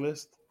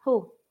Blacklist?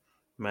 Who?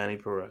 Manny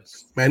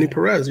Perez. Manny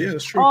Perez, yeah,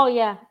 that's true. Oh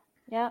yeah.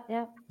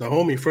 The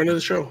homie, friend of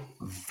the show.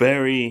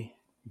 Very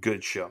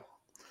good show.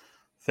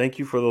 Thank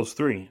you for those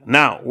 3.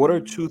 Now, what are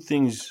 2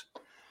 things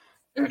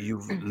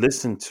you've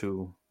listened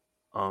to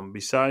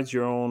besides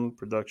your own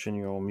production,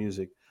 your own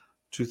music?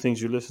 2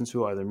 things you listen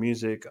to, either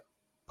music,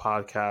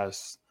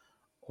 podcasts,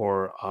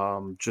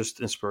 or just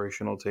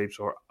inspirational tapes,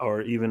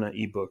 or even an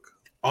ebook?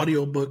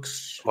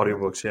 Audiobooks.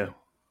 Audiobooks, yeah.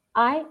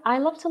 I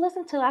love to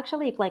listen to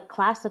actually like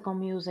classical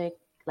music.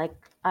 Like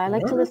I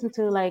like to What? listen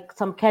to like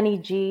some Kenny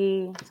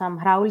G, some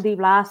Raúl Di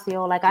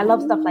Blasio. Like I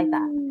love stuff like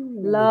that.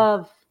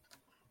 Love.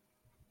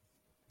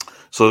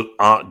 So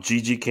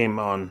Gigi came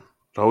on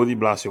Raúl Di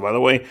Blasio. By the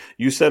way,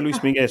 you said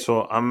Luis Miguel,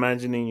 so I'm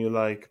imagining you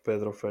like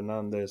Pedro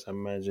Fernandez. I'm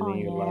imagining Oh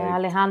you yeah, like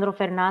Alejandro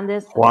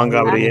Fernandez. Juan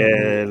That's,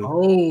 Gabriel.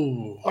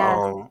 Oh,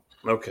 yes.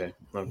 Okay,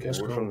 let's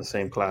we're go. from the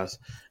same class. It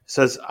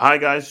says, "Hi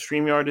guys,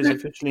 StreamYard is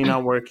officially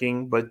not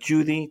working, but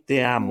Judy,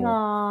 te amo.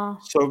 Aw.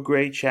 So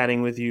great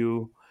chatting with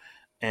you."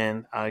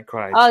 And I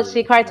cried. Oh, too.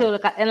 she cried too.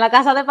 En la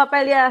Casa de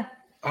Papel, yeah.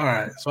 All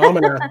right, so I'm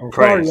an asshole. Sorry,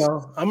 Praise.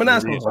 y'all. I'm an You're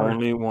asshole. the Sorry.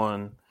 only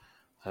one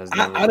has I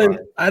never didn't.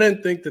 cried. I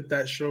didn't think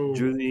that show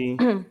Judy,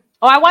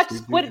 Oh, I watched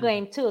Did Squid you-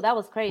 Game too. That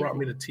was crazy. brought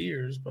me to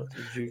tears, but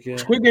did you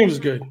get Squid Games is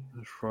good.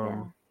 this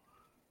from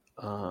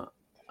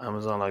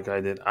Amazon like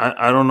I did?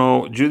 I don't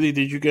know. Judy,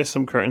 did you get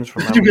some curtains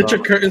from Did you Amazon? get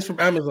your curtains from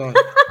Amazon?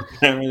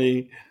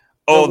 Apparently.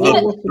 Oh, The world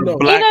the, wants to the know.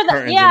 black Either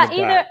curtains yeah, in the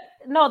either back.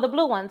 no, the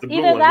blue ones. The blue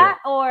Either ones, that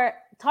or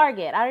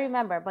Target. I don't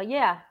remember, but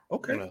yeah.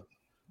 Okay. Yeah.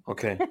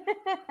 Okay.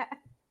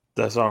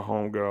 That's our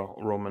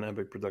homegirl, Roman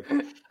Epic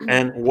Production.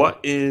 And what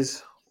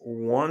is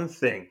one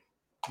thing,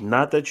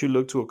 not that you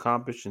look to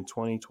accomplish in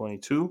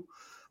 2022,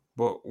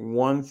 but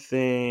one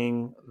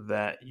thing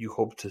that you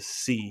hope to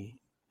see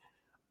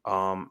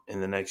in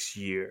the next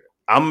year?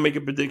 I'm gonna make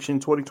a prediction.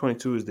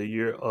 2022 is the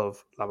year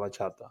of La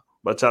Bachata.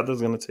 Bachata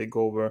is gonna take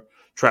over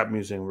trap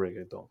music and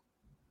reggaeton.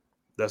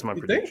 That's my You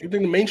think? prediction. You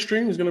think the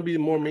mainstream is going to be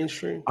more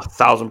mainstream?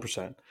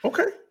 1,000%.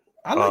 Okay,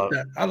 I like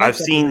that. I like I've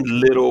that seen prediction.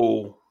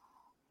 little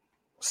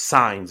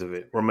signs of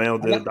it. Romeo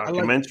did a I like-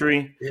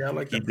 documentary. Yeah, I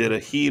like He that. did a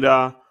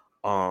gira.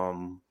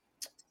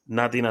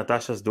 Nati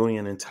Natasha's doing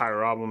an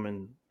entire album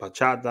in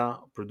bachata,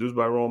 produced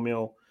by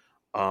Romeo.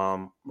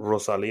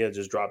 Rosalia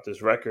just dropped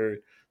this record,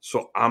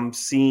 so I'm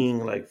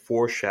seeing like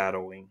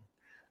foreshadowing.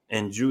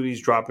 And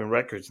Judy's dropping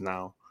records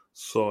now,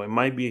 so it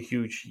might be a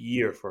huge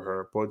year for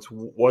her. But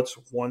what's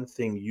one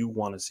thing you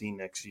want to see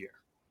next year?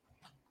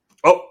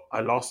 Oh,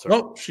 I lost her.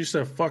 Oh, she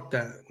said, "Fuck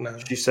that." Nah.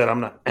 She said, "I'm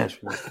not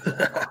answering."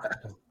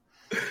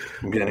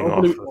 I'm getting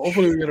Hopefully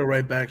off. we get her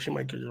right back. She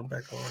might get her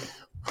back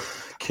on.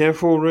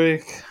 Careful,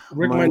 Rick.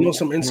 Rick might know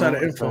some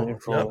insider info.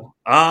 Yep.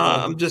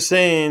 I'm just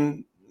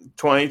saying,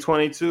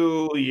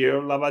 2022 year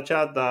of La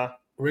Bachata.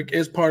 Rick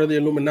is part of the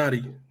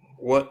Illuminati.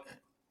 What?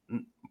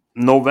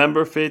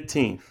 November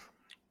 15th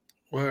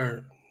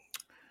Word.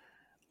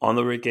 on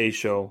the Rick A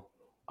Show.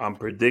 I'm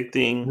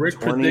predicting Rick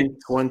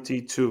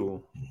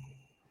 2022.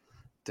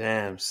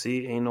 Damn.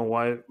 See, ain't no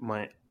why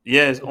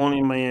it's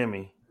only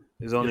Miami.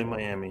 It's only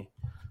Miami.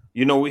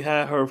 You know, we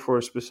had her for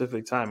a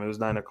specific time. It was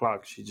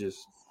 9:00. She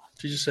just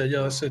said,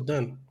 "Yeah, that's it,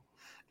 done."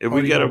 If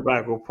we get her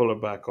back, we'll pull her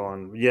back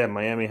on. Yeah,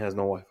 Miami has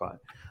no Wi-Fi.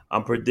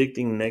 I'm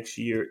predicting next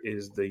year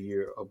is the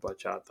year of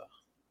bachata.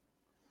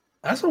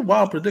 That's a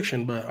wild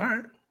prediction, but all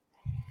right.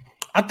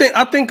 I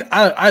think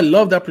I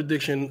love that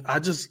prediction. I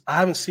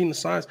haven't seen the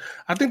signs.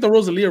 I think the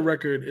Rosalia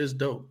record is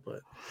dope,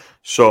 but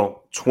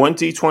So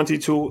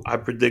 2022, I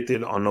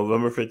predicted on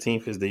November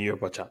 15th is the year of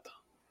bachata.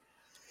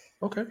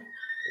 okay.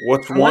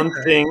 What's I like one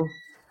that. thing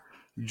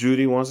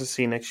Judy wants to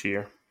see next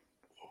year?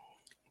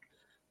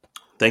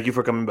 Thank you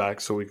for coming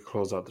back so we can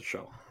close out the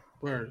show.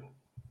 Word.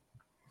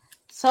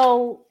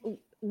 So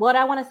what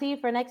I want to see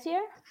for next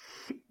year?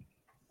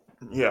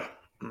 Yeah.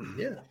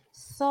 Yeah.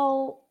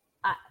 So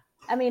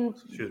I mean,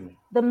 Excuse me.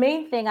 the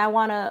main thing I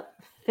want to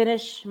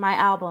finish my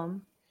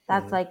album.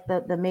 That's like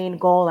the main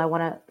goal. I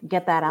want to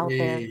get that out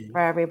there for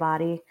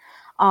everybody.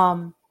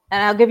 And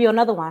I'll give you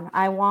another one.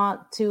 I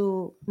want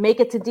to make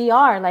it to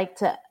DR, like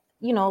to,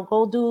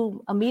 go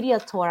do a media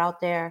tour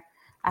out there.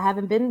 I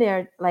haven't been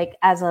there like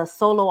as a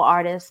solo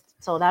artist.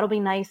 So that'll be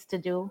nice to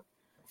do.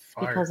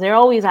 Fire. Because they're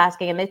always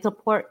asking and they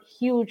support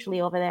hugely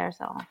over there.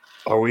 So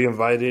are we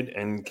invited,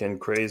 and can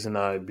Craze and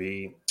I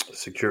be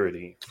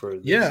security for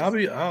this? Yeah,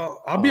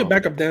 I'll be a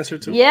backup dancer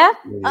too. yeah.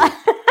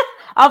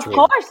 Of Sure.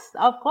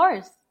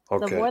 course.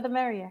 Okay. The more the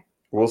merrier.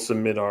 We'll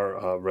submit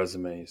our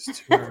resumes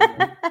to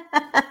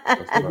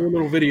We'll do a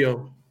little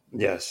video.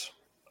 Yes.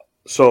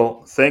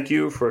 So thank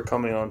you for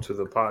coming on to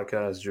the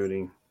podcast,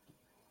 Judy.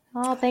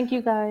 Oh, thank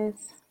you guys.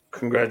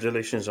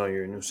 Congratulations on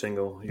your new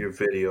single, your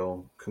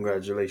video.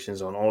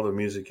 Congratulations on all the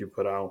music you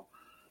put out.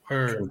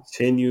 Heard.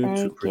 Continue Thank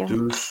to you.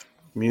 produce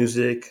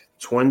music.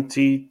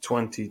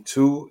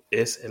 2022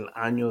 es el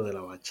año de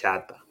la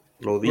bachata.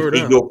 Lo Word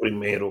dije up. yo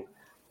primero.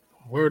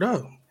 Word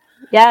up.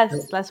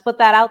 Yes, let's put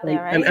that out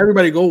there, right? And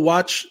everybody go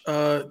watch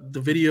the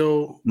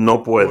video. No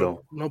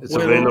puedo. No It's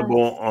puedo.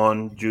 available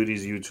on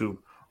Judy's YouTube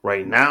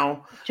right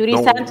now. Judy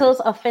Don't-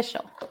 Santos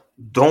official.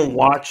 Don't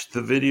watch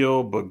the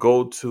video, but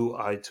go to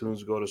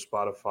iTunes, go to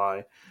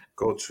Spotify,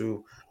 go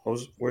to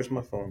where's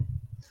my phone?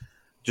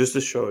 Just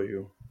to show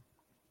you.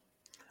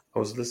 I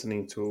was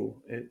listening to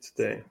it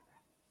today.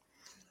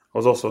 I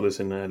was also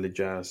listening to Ellie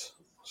Jazz.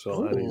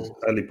 So Ooh.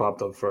 Ellie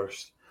popped up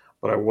first.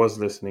 But I was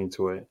listening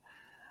to it.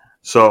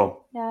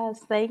 So Yes,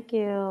 thank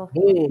you.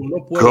 Boom, no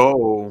puedo.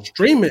 Go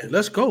Stream it.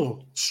 Let's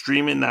go.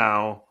 Stream it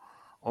now.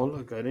 Oh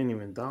look, I didn't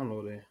even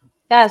download it.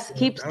 Yes,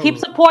 keep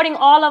supporting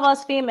all of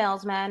us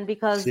females, man,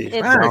 because it's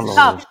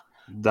tough.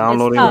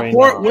 Downloading tough. right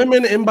Support now.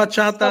 women in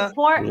bachata.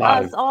 Support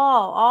live. us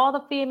all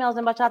the females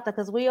in bachata,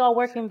 because we are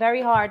working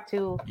very hard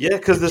to. Yeah,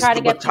 because the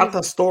get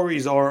bachata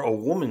stories are a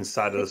woman's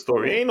side of the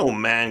story. Ain't no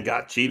man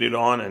got cheated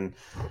on and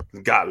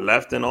got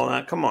left and all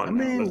that. Come on,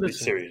 let's be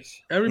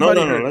serious.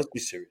 Everybody no, let's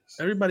be serious.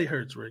 Everybody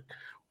hurts, Rick.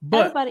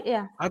 But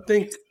yeah. I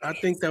think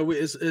that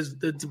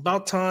it's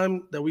about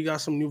time that we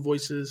got some new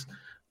voices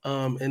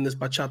in this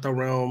bachata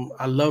realm.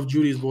 I love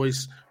Judy's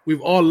voice.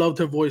 We've all loved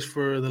her voice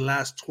for the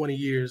last 20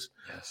 years.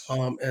 Yes.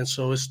 And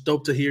so it's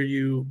dope to hear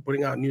you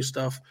putting out new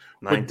stuff.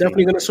 We're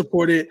definitely going to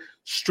support it.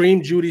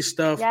 Stream Judy's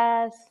stuff.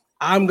 Yes.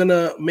 I'm going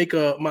to make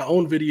my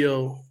own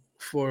video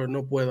for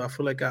No Puedo. I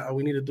feel like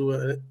we need to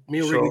do me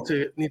and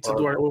Rick need to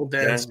do our own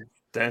dance.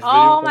 Dance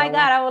oh my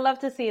God, I would love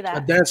to see that.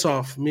 A dance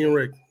off, me and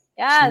Rick.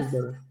 Yes.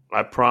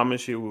 I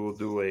promise you we will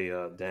do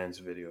a dance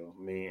video,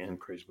 me and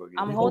Chris Boogie.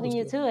 I'm holding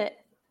you to it.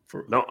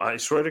 No, I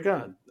swear to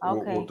God.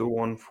 Okay. We'll do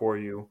one for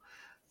you.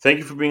 Thank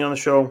you for being on the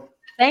show.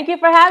 Thank you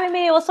for having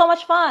me. It was so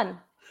much fun.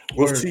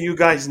 We'll see you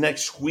guys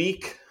next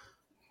week.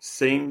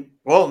 Same.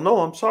 Well, no,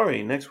 I'm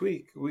sorry. Next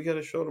week. We got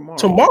a show tomorrow.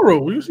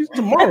 Tomorrow? We'll see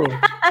tomorrow.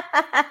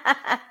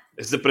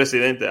 It's the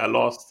Presidente. I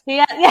lost.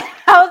 Yeah,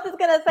 I was just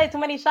going to say too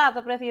many shots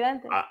of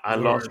Presidente. I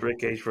lost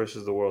Rick H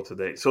versus the world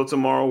today. So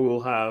tomorrow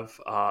we'll have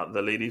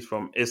the ladies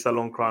from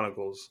Estalon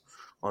Chronicles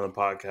on the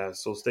podcast.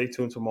 So stay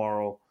tuned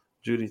tomorrow.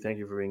 Judy, thank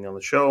you for being on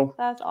the show.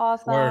 That's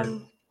awesome.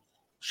 Word.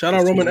 Shout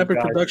out Roman Epic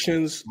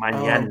Productions.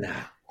 Mañana.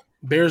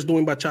 Bears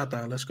doing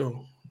bachata. Let's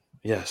go.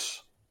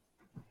 Yes.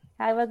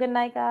 Have a good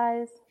night,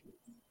 guys.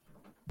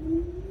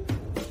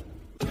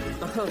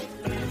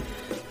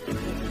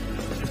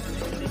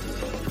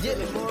 Yeah,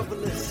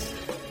 marvelous.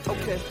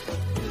 Okay.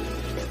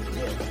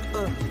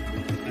 Yeah.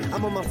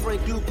 I'm on my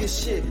Frank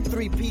Lucas shit.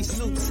 3-piece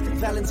suits,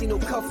 Valentino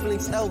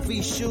cufflinks,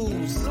 LV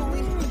shoes.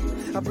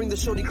 I bring the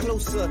shorty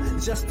closer,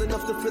 just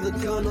enough to feel the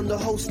gun on the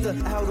holster.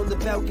 Out on the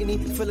balcony,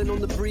 feeling on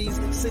the breeze.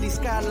 City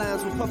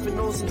skylines, we're puffing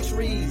on some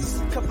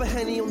trees. Cup of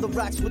Henny on the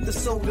rocks with the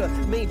soda.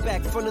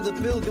 Maybach, front of the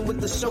building with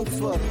the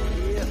chauffeur.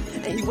 Yeah.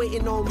 And he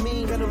waiting on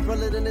me, got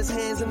umbrella in his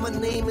hands and my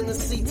name in the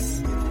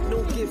seats.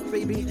 No gift,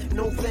 baby,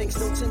 no thanks,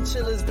 no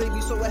chinchillas, baby.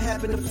 So what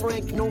happened to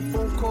Frank? No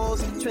phone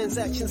calls,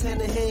 transactions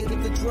hand in hand.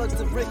 Give the drugs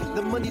to Rick,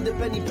 the money to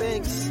Benny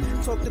Banks.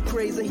 Talk to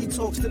Crazy, he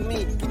talks to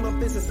me. Keep my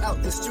business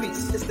out the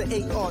streets. It's the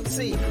ART.